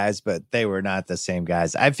these guys, but they were not the same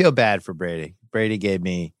guys. I feel bad for Brady. Brady gave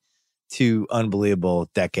me 2 unbelievable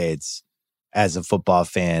decades as a football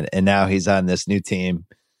fan. And now he's on this new team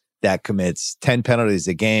that commits 10 penalties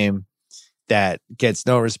a game, that gets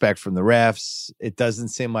no respect from the refs. It doesn't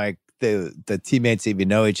seem like the teammates even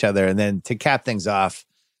know each other. And then to cap things off,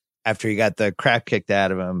 after he got the crap kicked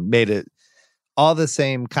out of him, made it all the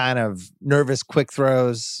same kind of nervous quick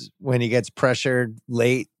throws when he gets pressured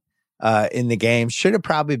late in the game. Should have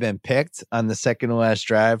probably been picked on the second to last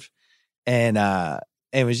drive. And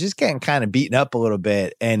was just getting kind of beaten up a little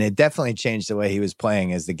bit. And it definitely changed the way he was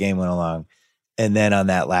playing as the game went along. And then on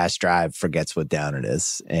that last drive, forgets what down it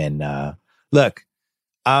is. And look,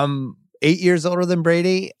 I'm 8 years older than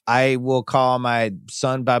Brady. I will call my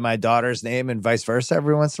son by my daughter's name and vice versa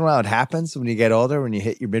every once in a while. It happens when you get older, when you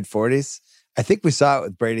hit your mid-40s. I think we saw it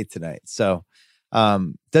with Brady tonight. So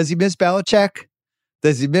does he miss Belichick?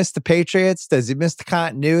 Does he miss the Patriots? Does he miss the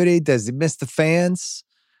continuity? Does he miss the fans?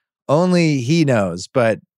 Only he knows.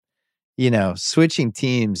 But, switching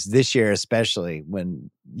teams this year, especially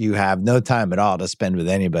when you have no time at all to spend with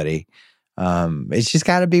anybody, it's just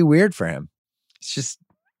got to be weird for him. It's just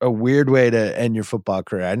a weird way to end your football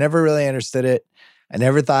career. I never really understood it. I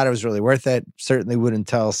never thought it was really worth it. Certainly wouldn't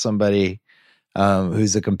tell somebody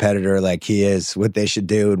who's a competitor like he is what they should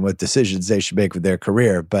do and what decisions they should make with their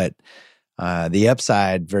career. But the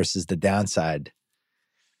upside versus the downside,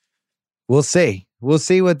 we'll see. We'll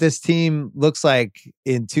see what this team looks like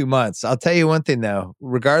in 2 months. I'll tell you one thing, though.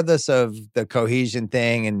 Regardless of the cohesion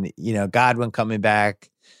thing and, Godwin coming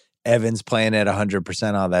back, Evans playing at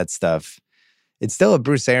 100%, all that stuff, it's still a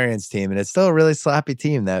Bruce Arians team, and it's still a really sloppy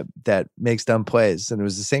team that makes dumb plays. And it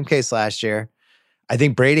was the same case last year. I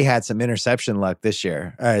think Brady had some interception luck this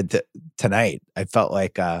year. Tonight, I felt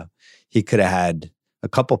like he could have had a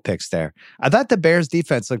couple picks there. I thought the Bears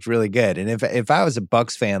defense looked really good. And if I was a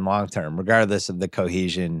Bucs fan long term, regardless of the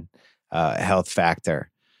cohesion health factor,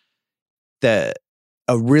 a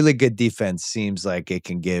really good defense seems like it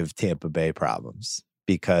can give Tampa Bay problems,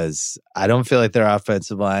 because I don't feel like their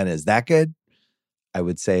offensive line is that good. I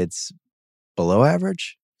would say it's below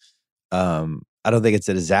average. I don't think it's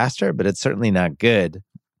a disaster, but it's certainly not good.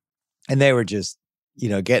 And they were just,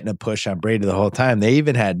 getting a push on Brady the whole time. They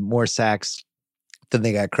even had more sacks than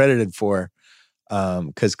they got credited for,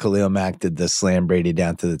 because Khalil Mack did the slam Brady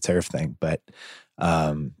down to the turf thing. But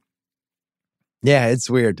yeah, it's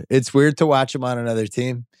weird. It's weird to watch him on another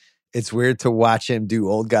team. It's weird to watch him do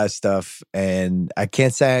old guy stuff. And I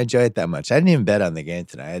can't say I enjoy it that much. I didn't even bet on the game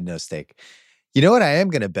tonight. I had no stake. You know what I am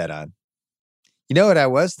going to bet on? You know what I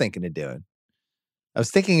was thinking of doing? I was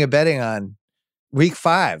thinking of betting on week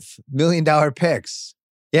 5, $1 million picks.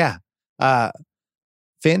 Yeah.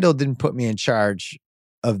 FanDuel didn't put me in charge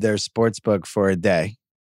of their sports book for a day.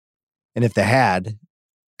 And if they had,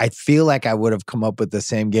 I feel like I would have come up with the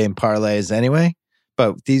same game parlays anyway.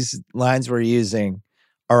 But these lines we're using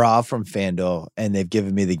are all from FanDuel, and they've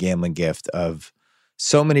given me the gambling gift of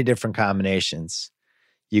so many different combinations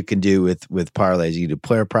you can do with parlays. You can do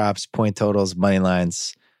player props, point totals, money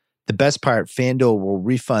lines. The best part, FanDuel will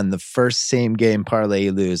refund the first same game parlay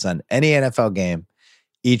you lose on any NFL game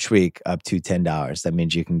each week up to $10. That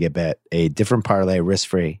means you can get bet a different parlay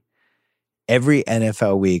risk-free every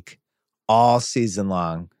NFL week, all season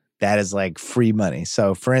long. That is like free money.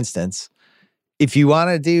 So for instance, if you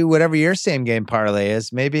want to do whatever your same game parlay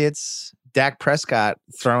is, maybe it's Dak Prescott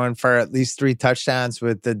throwing for at least 3 touchdowns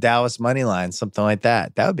with the Dallas money line, something like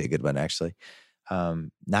that. That would be a good one, actually.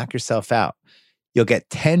 Knock yourself out. You'll get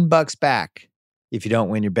 $10 back if you don't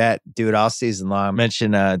win your bet. Do it all season long. I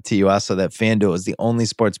mentioned to you also that FanDuel is the only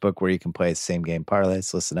sports book where you can play same game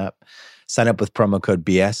parlays. Listen up. Sign up with promo code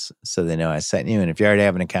BS so they know I sent you. And if you already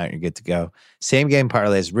have an account, you're good to go. Same game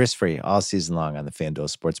parlays, risk-free all season long on the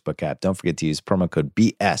FanDuel Sportsbook app. Don't forget to use promo code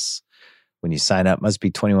BS when you sign up. Must be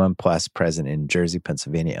 21 plus, present in Jersey,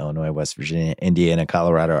 Pennsylvania, Illinois, West Virginia, Indiana,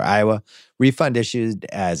 Colorado, or Iowa. Refund issued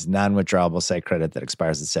as non-withdrawable site credit that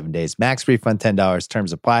expires in 7 days. Max refund $10.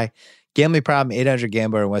 Terms apply. Gambling problem,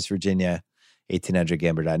 800-GAMBLER in West Virginia,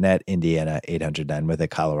 1800gambler.net, Indiana, 800-9 with it,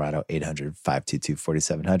 Colorado,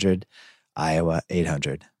 800-522-4700, Iowa,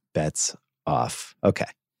 800. Bets off. Okay. $1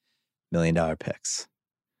 million picks.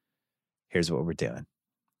 Here's what we're doing.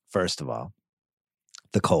 First of all,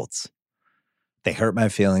 the Colts. They hurt my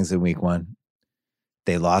feelings in week 1.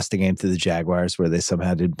 They lost a game to the Jaguars where they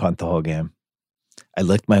somehow didn't punt the whole game. I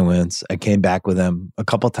licked my wounds. I came back with them a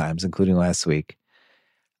couple times, including last week.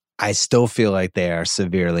 I still feel like they are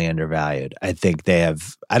severely undervalued. I think they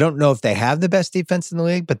have, I don't know if they have the best defense in the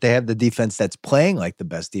league, but they have the defense that's playing like the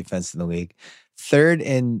best defense in the league. 3rd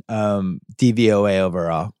in DVOA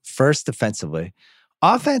overall, 1st defensively.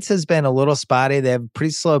 Offense has been a little spotty. They have a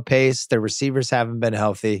pretty slow pace. Their receivers haven't been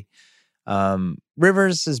healthy.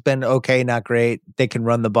 Rivers has been okay, not great. They can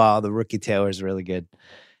run the ball. The rookie Taylor is really good.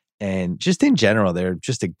 And just in general, they're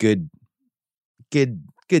just a good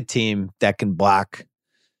team that can block,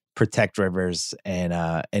 protect Rivers,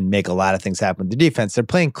 and make a lot of things happen. The defense, they're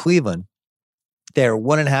playing Cleveland. They're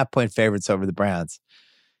 1.5 point favorites over the Browns.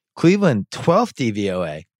 Cleveland, 12th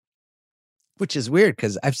DVOA, which is weird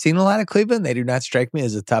because I've seen a lot of Cleveland. They do not strike me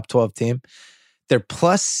as a top 12 team. They're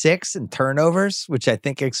 +6 in turnovers, which I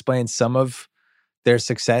think explains some of their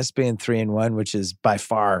success being 3-1, which is by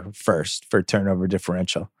far first for turnover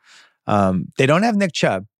differential. They don't have Nick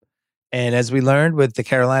Chubb. And as we learned with the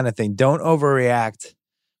Carolina thing, don't overreact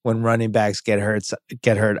when running backs get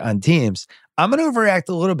hurt on teams. I'm going to overreact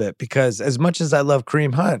a little bit because as much as I love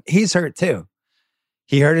Kareem Hunt, he's hurt too.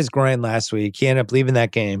 He hurt his groin last week. He ended up leaving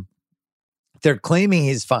that game. They're claiming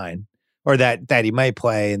he's fine, or that he might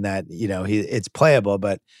play and that, it's playable,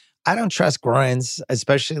 but I don't trust groins,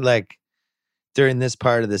 especially like during this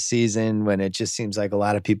part of the season when it just seems like a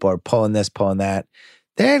lot of people are pulling this, pulling that.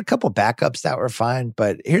 They had a couple backups that were fine,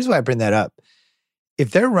 but here's why I bring that up.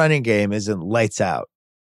 If their running game isn't lights out,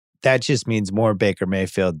 that just means more Baker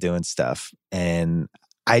Mayfield doing stuff. And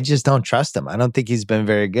I just don't trust him. I don't think he's been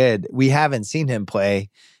very good. We haven't seen him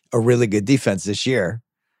play a really good defense this year.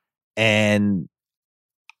 And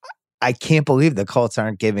I can't believe the Colts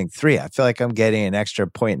aren't giving 3. I feel like I'm getting an extra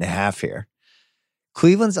 1.5 here.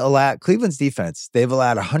 Cleveland's defense, they've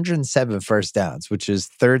allowed 107 first downs, which is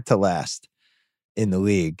third to last in the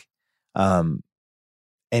league.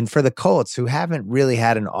 And for the Colts, who haven't really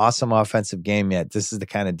had an awesome offensive game yet, this is the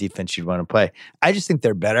kind of defense you'd want to play. I just think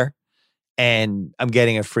they're better, and I'm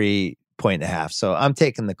getting a free 1.5. So I'm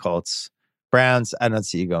taking the Colts. Browns, I don't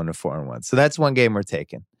see you going to 4-1. So that's one game we're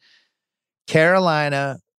taking.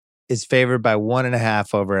 Carolina is favored by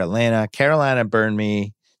 1.5 over Atlanta. Carolina burned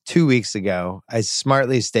me 2 weeks ago. I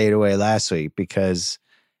smartly stayed away last week because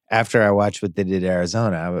after I watched what they did at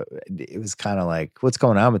Arizona, it was kind of like, what's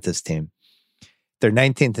going on with this team? They're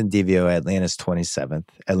 19th in DVOA. Atlanta's 27th.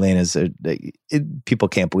 People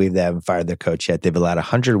can't believe they haven't fired their coach yet. They've allowed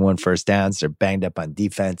 101 first downs. They're banged up on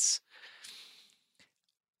defense.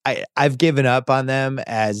 I've given up on them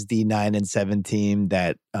as the 9-7 team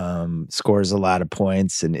that scores a lot of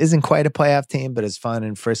points and isn't quite a playoff team, but is fun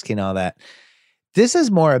and frisky and all that. This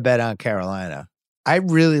is more a bet on Carolina. I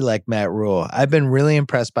really like Matt Rule. I've been really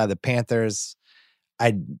impressed by the Panthers.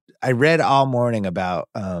 I read all morning about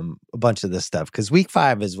a bunch of this stuff because week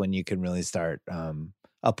 5 is when you can really start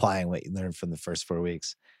applying what you learned from the first 4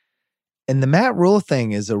 weeks. And the Matt Rule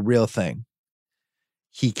thing is a real thing.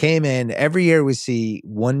 He came in, every year we see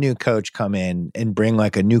one new coach come in and bring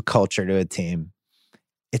like a new culture to a team.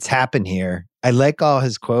 It's happened here. I like all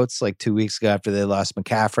his quotes like 2 weeks ago after they lost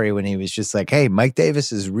McCaffrey when he was just like, hey, Mike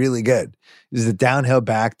Davis is really good. He's a downhill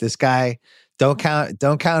back. This guy, don't count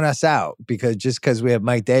us out because we have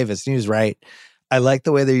Mike Davis. And he was right. I like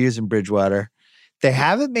the way they're using Bridgewater. They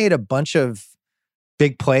haven't made a bunch of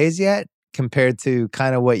big plays yet compared to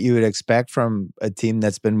kind of what you would expect from a team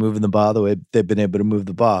that's been moving the ball the way they've been able to move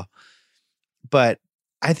the ball. But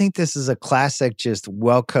I think this is a classic, just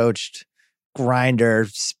well-coached grinder,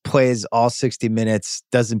 plays all 60 minutes,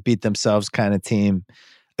 doesn't beat themselves kind of team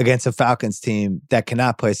against a Falcons team that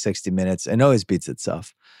cannot play 60 minutes and always beats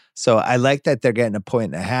itself. So I like that they're getting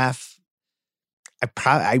 1.5.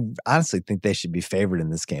 I honestly think they should be favored in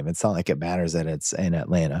this game. It's not like it matters that it's in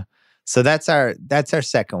Atlanta. So that's our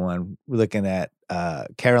second one. We're looking at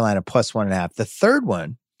Carolina plus 1.5. The third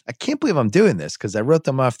one, I can't believe I'm doing this because I wrote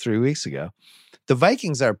them off 3 weeks ago. The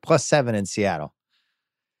Vikings are plus 7 in Seattle.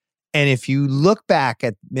 And if you look back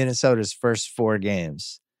at Minnesota's first 4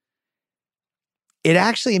 games, it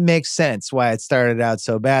actually makes sense why it started out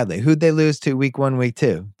so badly. Who'd they lose to week 1, week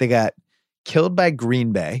 2? They got killed by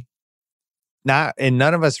Green Bay. And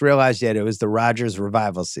none of us realized yet it was the Rodgers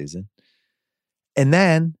revival season. And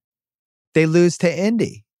then they lose to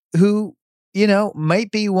Indy, who,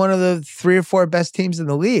 might be one of the 3 or 4 best teams in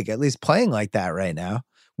the league, at least playing like that right now.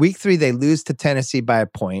 Week 3, they lose to Tennessee by a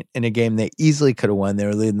point in a game they easily could have won. They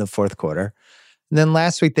were leading the fourth quarter. And then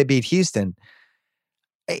last week, they beat Houston.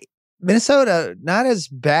 Minnesota, not as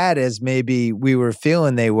bad as maybe we were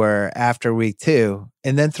feeling they were after week 2.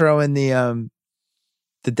 And then throw in the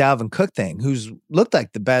Dalvin Cook thing, who's looked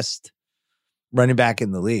like the best running back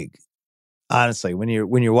in the league. Honestly, when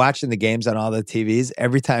you're watching the games on all the TVs,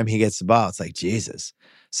 every time he gets the ball, it's like, Jesus.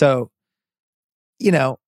 So,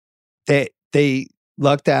 they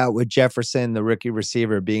lucked out with Jefferson, the rookie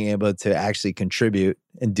receiver, being able to actually contribute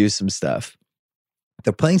and do some stuff.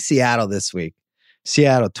 They're playing Seattle this week.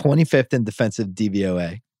 Seattle, 25th in defensive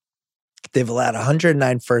DVOA. They've allowed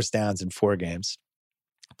 109 first downs in 4 games.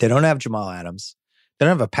 They don't have Jamal Adams. They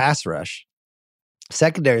don't have a pass rush.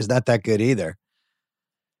 Secondary is not that good either.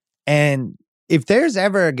 And if there's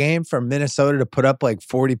ever a game for Minnesota to put up like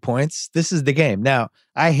 40 points, this is the game. Now,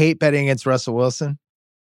 I hate betting against Russell Wilson,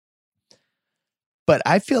 but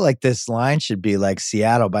I feel like this line should be like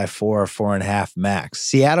Seattle by 4 or 4.5 max.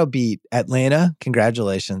 Seattle beat Atlanta.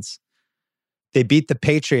 Congratulations. They beat the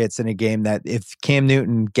Patriots in a game that if Cam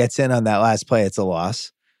Newton gets in on that last play, it's a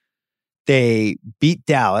loss. They beat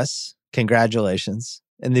Dallas. Congratulations.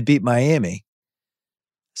 And they beat Miami.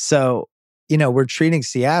 So, we're treating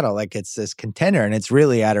Seattle like it's this contender, and it's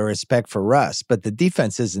really out of respect for Russ, but the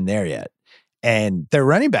defense isn't there yet. And their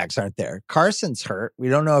running backs aren't there. Carson's hurt. We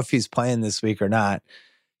don't know if he's playing this week or not.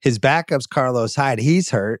 His backup's Carlos Hyde. He's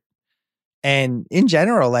hurt. And in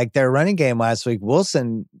general, like their running game last week,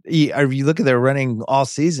 Wilson, if you look at their running all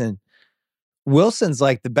season, Wilson's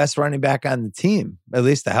like the best running back on the team, at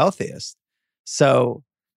least the healthiest. So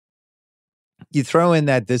you throw in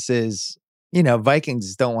that this is,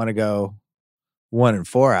 Vikings don't want to go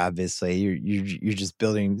 1-4, obviously. You're just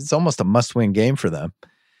building, it's almost a must-win game for them.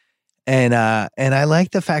 And I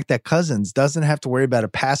like the fact that Cousins doesn't have to worry about a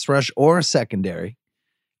pass rush or a secondary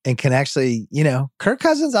and can actually, Kirk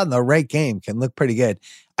Cousins on the right game can look pretty good.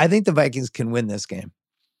 I think the Vikings can win this game.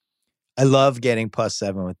 I love getting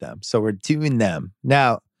 +7 with them. So we're doing them.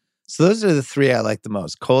 Now, so those are the three I like the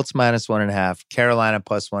most. Colts -1.5, Carolina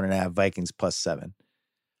 +1.5, Vikings +7.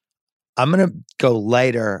 I'm going to go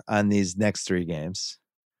lighter on these next three games.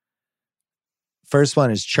 First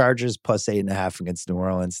one is Chargers +8.5 against New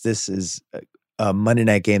Orleans. This is a Monday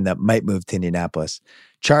night game that might move to Indianapolis.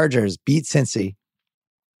 Chargers beat Cincy.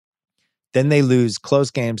 Then they lose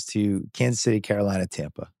close games to Kansas City, Carolina,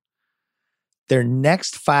 Tampa. Their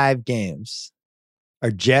next 5 games are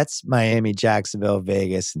Jets, Miami, Jacksonville,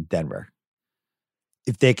 Vegas, and Denver.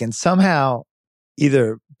 If they can somehow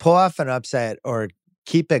either pull off an upset or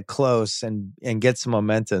keep it close and get some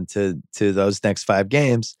momentum to those next 5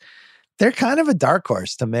 games, they're kind of a dark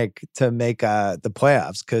horse to make the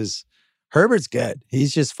playoffs because Herbert's good.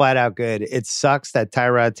 He's just flat out good. It sucks that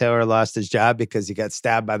Tyrod Taylor lost his job because he got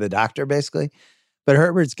stabbed by the doctor, basically. But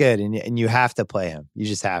Herbert's good, and you have to play him. You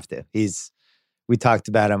just have to. We talked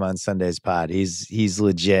about him on Sunday's pod. He's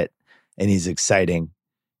legit and he's exciting.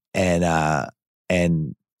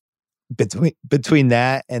 And between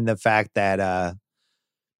that and the fact that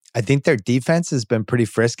I think their defense has been pretty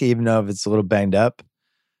frisky, even though it's a little banged up.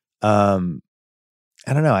 I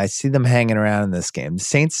don't know. I see them hanging around in this game. The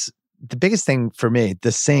Saints, the biggest thing for me,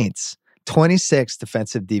 the Saints, 26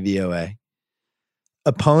 defensive DVOA.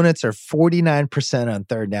 Opponents are 49% on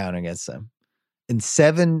third down against them and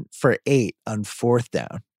 7 for 8 on fourth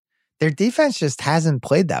down. Their defense just hasn't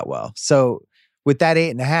played that well. So with that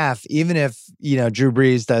 8.5, even if, Drew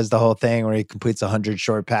Brees does the whole thing where he completes 100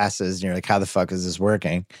 short passes and you're like, how the fuck is this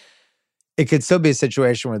working? It could still be a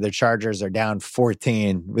situation where the Chargers are down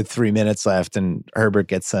 14 with 3 minutes left and Herbert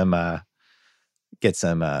gets them, the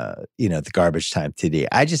garbage time TD.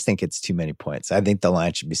 I just think it's too many points. I think the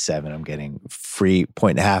line should be 7. I'm getting free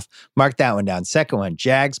 1.5. Mark that one down. Second one,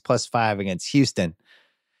 Jags +5 against Houston.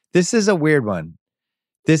 This is a weird one.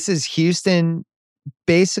 This is Houston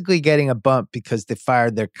basically getting a bump because they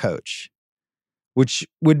fired their coach, which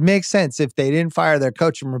would make sense if they didn't fire their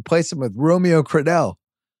coach and replace him with Romeo Crennel.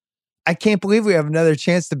 I can't believe we have another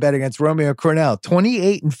chance to bet against Romeo Crennel.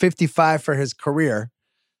 28-55 for his career.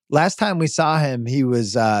 Last time we saw him, he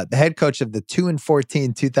was the head coach of the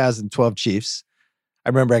 2-14 2012 Chiefs. I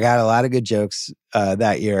remember I got a lot of good jokes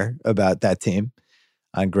that year about that team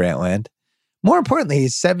on Grantland. More importantly,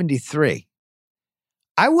 he's 73.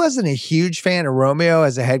 I wasn't a huge fan of Romeo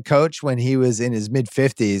as a head coach when he was in his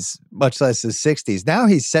mid-50s, much less his 60s. Now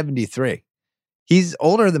he's 73. He's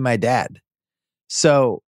older than my dad.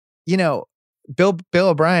 So, Bill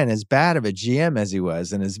O'Brien, as bad of a GM as he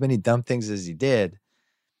was and as many dumb things as he did,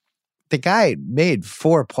 the guy made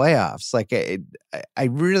 4 playoffs. Like, I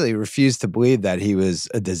really refuse to believe that he was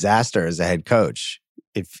a disaster as a head coach.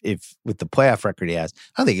 If with the playoff record he has,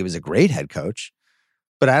 I don't think he was a great head coach,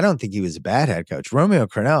 but I don't think he was a bad head coach. Romeo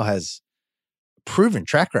Crennel has a proven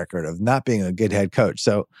track record of not being a good head coach.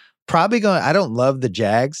 So probably going, I don't love the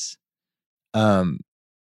Jags. But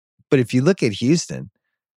if you look at Houston,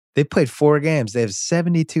 they played 4 games. They have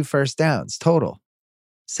 72 first downs total.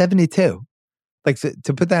 72. Like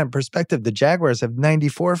to put that in perspective, the Jaguars have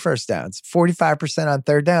 94 first downs, 45% on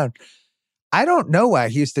third down. I don't know why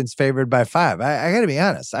Houston's favored by 5. I got to be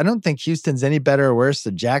honest. I don't think Houston's any better or worse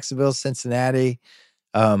than Jacksonville, Cincinnati,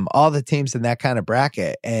 all the teams in that kind of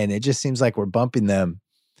bracket. And it just seems like we're bumping them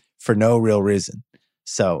for no real reason.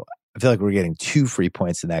 So I feel like we're getting 2 free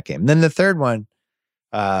points in that game. And then the third one,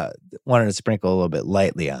 wanted to sprinkle a little bit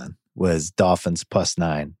lightly on was Dolphins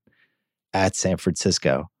 +9 at San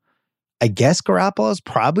Francisco. I guess Garoppolo's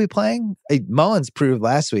probably playing. Mullins proved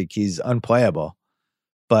last week he's unplayable.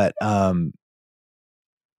 But San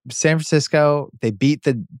Francisco, they beat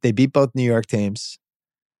both New York teams,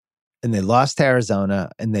 and they lost to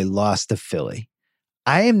Arizona, and they lost to Philly.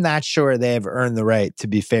 I am not sure they have earned the right to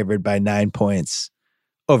be favored by 9 points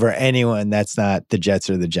over anyone that's not the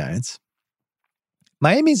Jets or the Giants.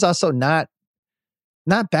 Miami's also not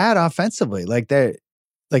bad offensively. They're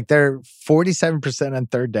 47% on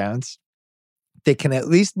third downs. They can at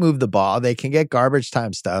least move the ball. They can get garbage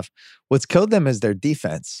time stuff. What's killed them is their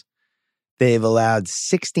defense. They've allowed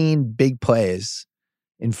 16 big plays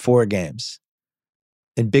in 4 games.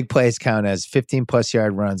 And big plays count as 15-plus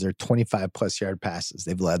yard runs or 25-plus yard passes.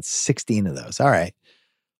 They've allowed 16 of those. All right.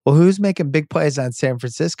 Well, who's making big plays on San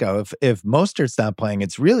Francisco? If Mostert's not playing,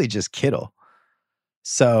 it's really just Kittle.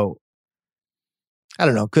 So, I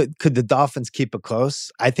don't know. Could the Dolphins keep it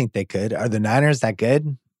close? I think they could. Are the Niners that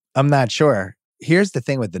good? I'm not sure. Here's the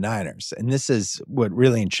thing with the Niners, and this is what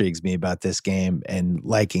really intrigues me about this game and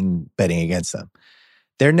liking betting against them.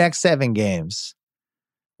 Their next 7 games,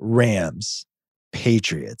 Rams,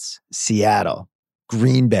 Patriots, Seattle,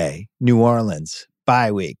 Green Bay, New Orleans,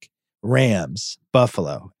 bye week, Rams,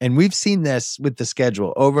 Buffalo. And we've seen this with the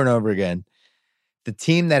schedule over and over again. The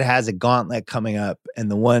team that has a gauntlet coming up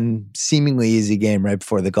and the one seemingly easy game right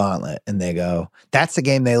before the gauntlet, and they go, that's the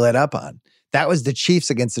game they let up on. That was the Chiefs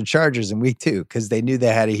against the Chargers in week 2 because they knew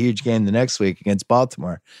they had a huge game the next week against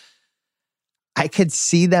Baltimore. I could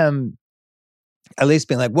see them at least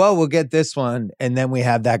being like, well, we'll get this one, and then we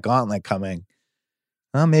have that gauntlet coming.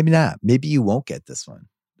 Well, maybe not. Maybe you won't get this one.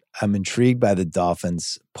 I'm intrigued by the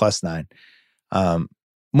Dolphins +9.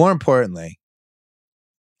 More importantly,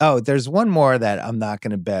 there's one more that I'm not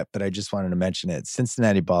going to bet, but I just wanted to mention it.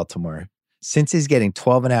 Cincinnati, Baltimore. Since he's getting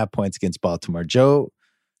 12.5 points against Baltimore,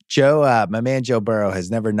 my man Joe Burrow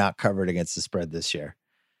has never not covered against the spread this year.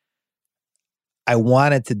 I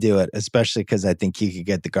wanted to do it, especially because I think he could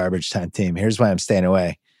get the garbage time team. Here's why I'm staying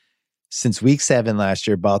away. Since week 7 last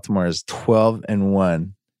year, Baltimore is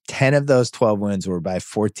 12-1. 10 of those 12 wins were by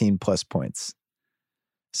 14 plus points.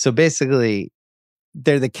 So basically,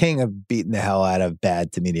 they're the king of beating the hell out of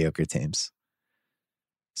bad to mediocre teams.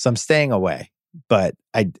 So I'm staying away. But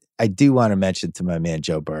I do want to mention to my man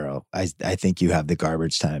Joe Burrow, I think you have the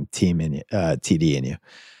garbage time team in you, TD in you.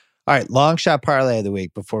 All right, long shot parlay of the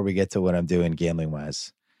week before we get to what I'm doing gambling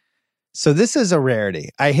wise. So this is a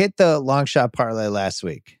rarity. I hit the long shot parlay last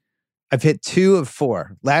week. I've hit 2 of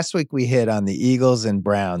 4. Last week we hit on the Eagles and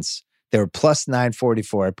Browns. They were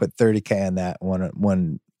 +944. I put $30K on that,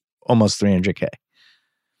 one almost $300K.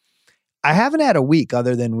 I haven't had a week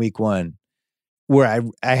other than week 1 where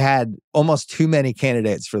I had almost too many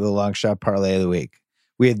candidates for the long shot parlay of the week.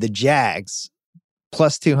 We had the Jags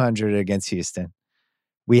 +200 against Houston.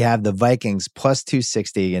 We have the Vikings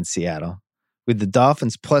 +260 against Seattle. We have the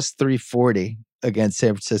Dolphins +340 against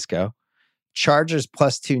San Francisco. Chargers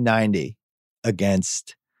 +290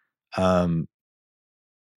 against New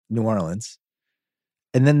Orleans.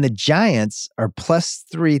 And then the Giants are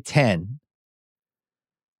 +310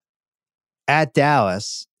 at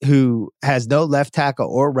Dallas, who has no left tackle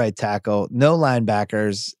or right tackle, no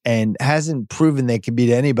linebackers, and hasn't proven they can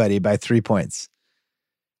beat anybody by 3 points.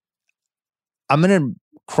 I'm going to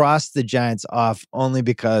cross the Giants off only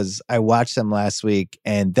because I watched them last week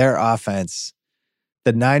and their offense,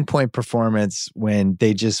 the 9-point performance when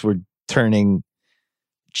they just were turning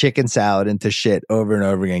chicken salad into shit over and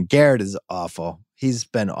over again. Garrett is awful. He's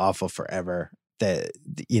been awful forever. They're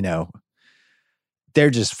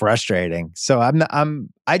just frustrating. So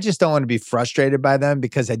I just don't want to be frustrated by them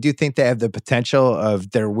because I do think they have the potential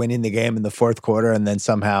of they're winning the game in the fourth quarter and then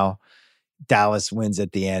somehow Dallas wins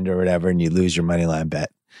at the end or whatever and you lose your money line bet.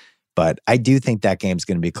 But I do think that game's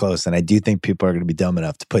going to be close, and I do think people are going to be dumb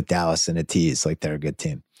enough to put Dallas in a tease like they're a good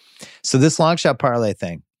team. So this long shot parlay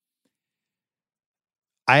thing,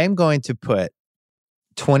 I am going to put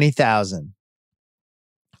 20,000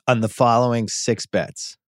 on the following 6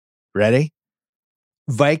 bets. Ready?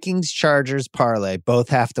 Vikings, Chargers parlay, both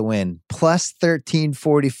have to win,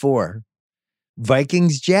 +1344.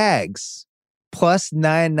 Vikings, Jags,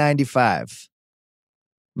 +995.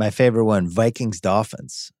 My favorite one, Vikings,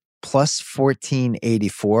 Dolphins,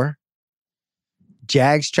 +1484.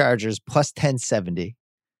 Jags, Chargers, +1070.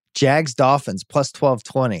 Jags, Dolphins,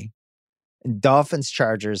 +1220. And Dolphins,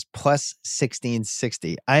 Chargers,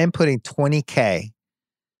 +1660. I am putting $20K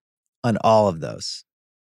on all of those.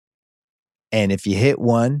 And if you hit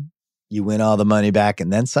 1, you win all the money back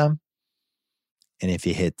and then some. And if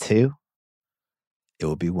you hit 2, it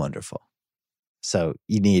will be wonderful. So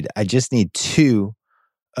I just need 2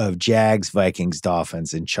 of Jags, Vikings,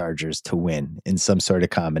 Dolphins, and Chargers to win in some sort of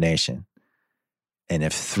combination. And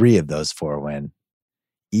if 3 of those 4 win,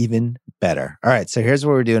 even better. All right, so here's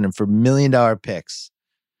what we're doing. And for $1 million picks,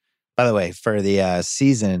 by the way, for the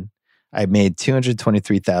season, I made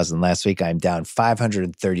 $223,000 last week. I'm down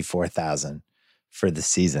 $534,000 for the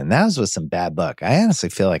season. That was with some bad luck. I honestly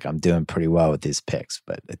feel like I'm doing pretty well with these picks,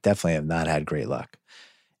 but I definitely have not had great luck.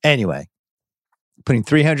 Anyway, putting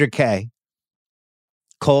 $300K,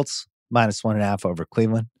 Colts -1.5 over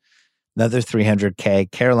Cleveland. Another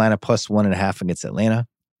 $300K, Carolina +1.5 against Atlanta.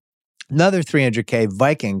 Another $300K,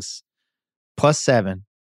 Vikings +7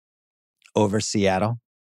 over Seattle.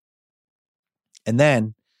 And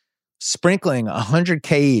then sprinkling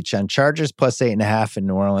 $100K each on Chargers +8.5 in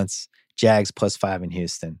New Orleans, Jags +5 in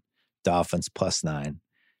Houston, Dolphins +9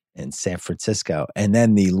 in San Francisco. And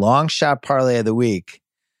then the long shot parlay of the week,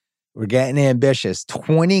 we're getting ambitious.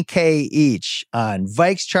 $20K each on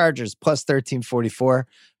Vikes Chargers +1344,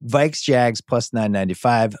 Vikes Jags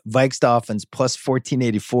 +995, Vikes Dolphins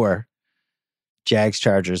 +1484, Jags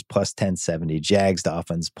Chargers +1070, Jags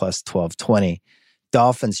Dolphins +1220,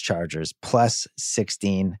 Dolphins Chargers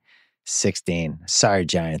 +1660. 16. Sorry,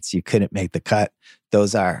 Giants. You couldn't make the cut.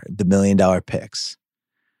 Those are the $1 million picks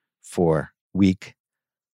for week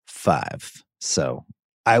 5. So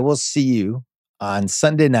I will see you on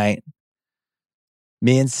Sunday night.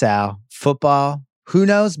 Me and Sal. Football. Who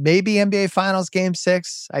knows? Maybe NBA Finals Game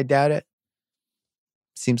 6. I doubt it.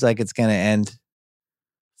 Seems like it's going to end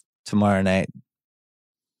tomorrow night.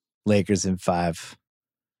 Lakers in 5,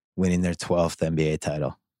 winning their 12th NBA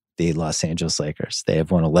title. The Los Angeles Lakers. They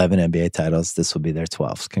have won 11 NBA titles. This will be their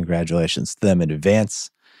 12th. Congratulations to them in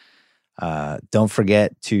advance. Don't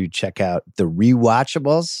forget to check out the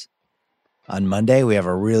Rewatchables on Monday. We have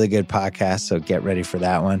a really good podcast, so get ready for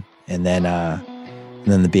that one. And then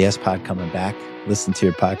the BS Pod coming back. Listen to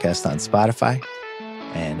your podcast on Spotify.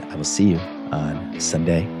 And I will see you on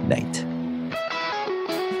Sunday night.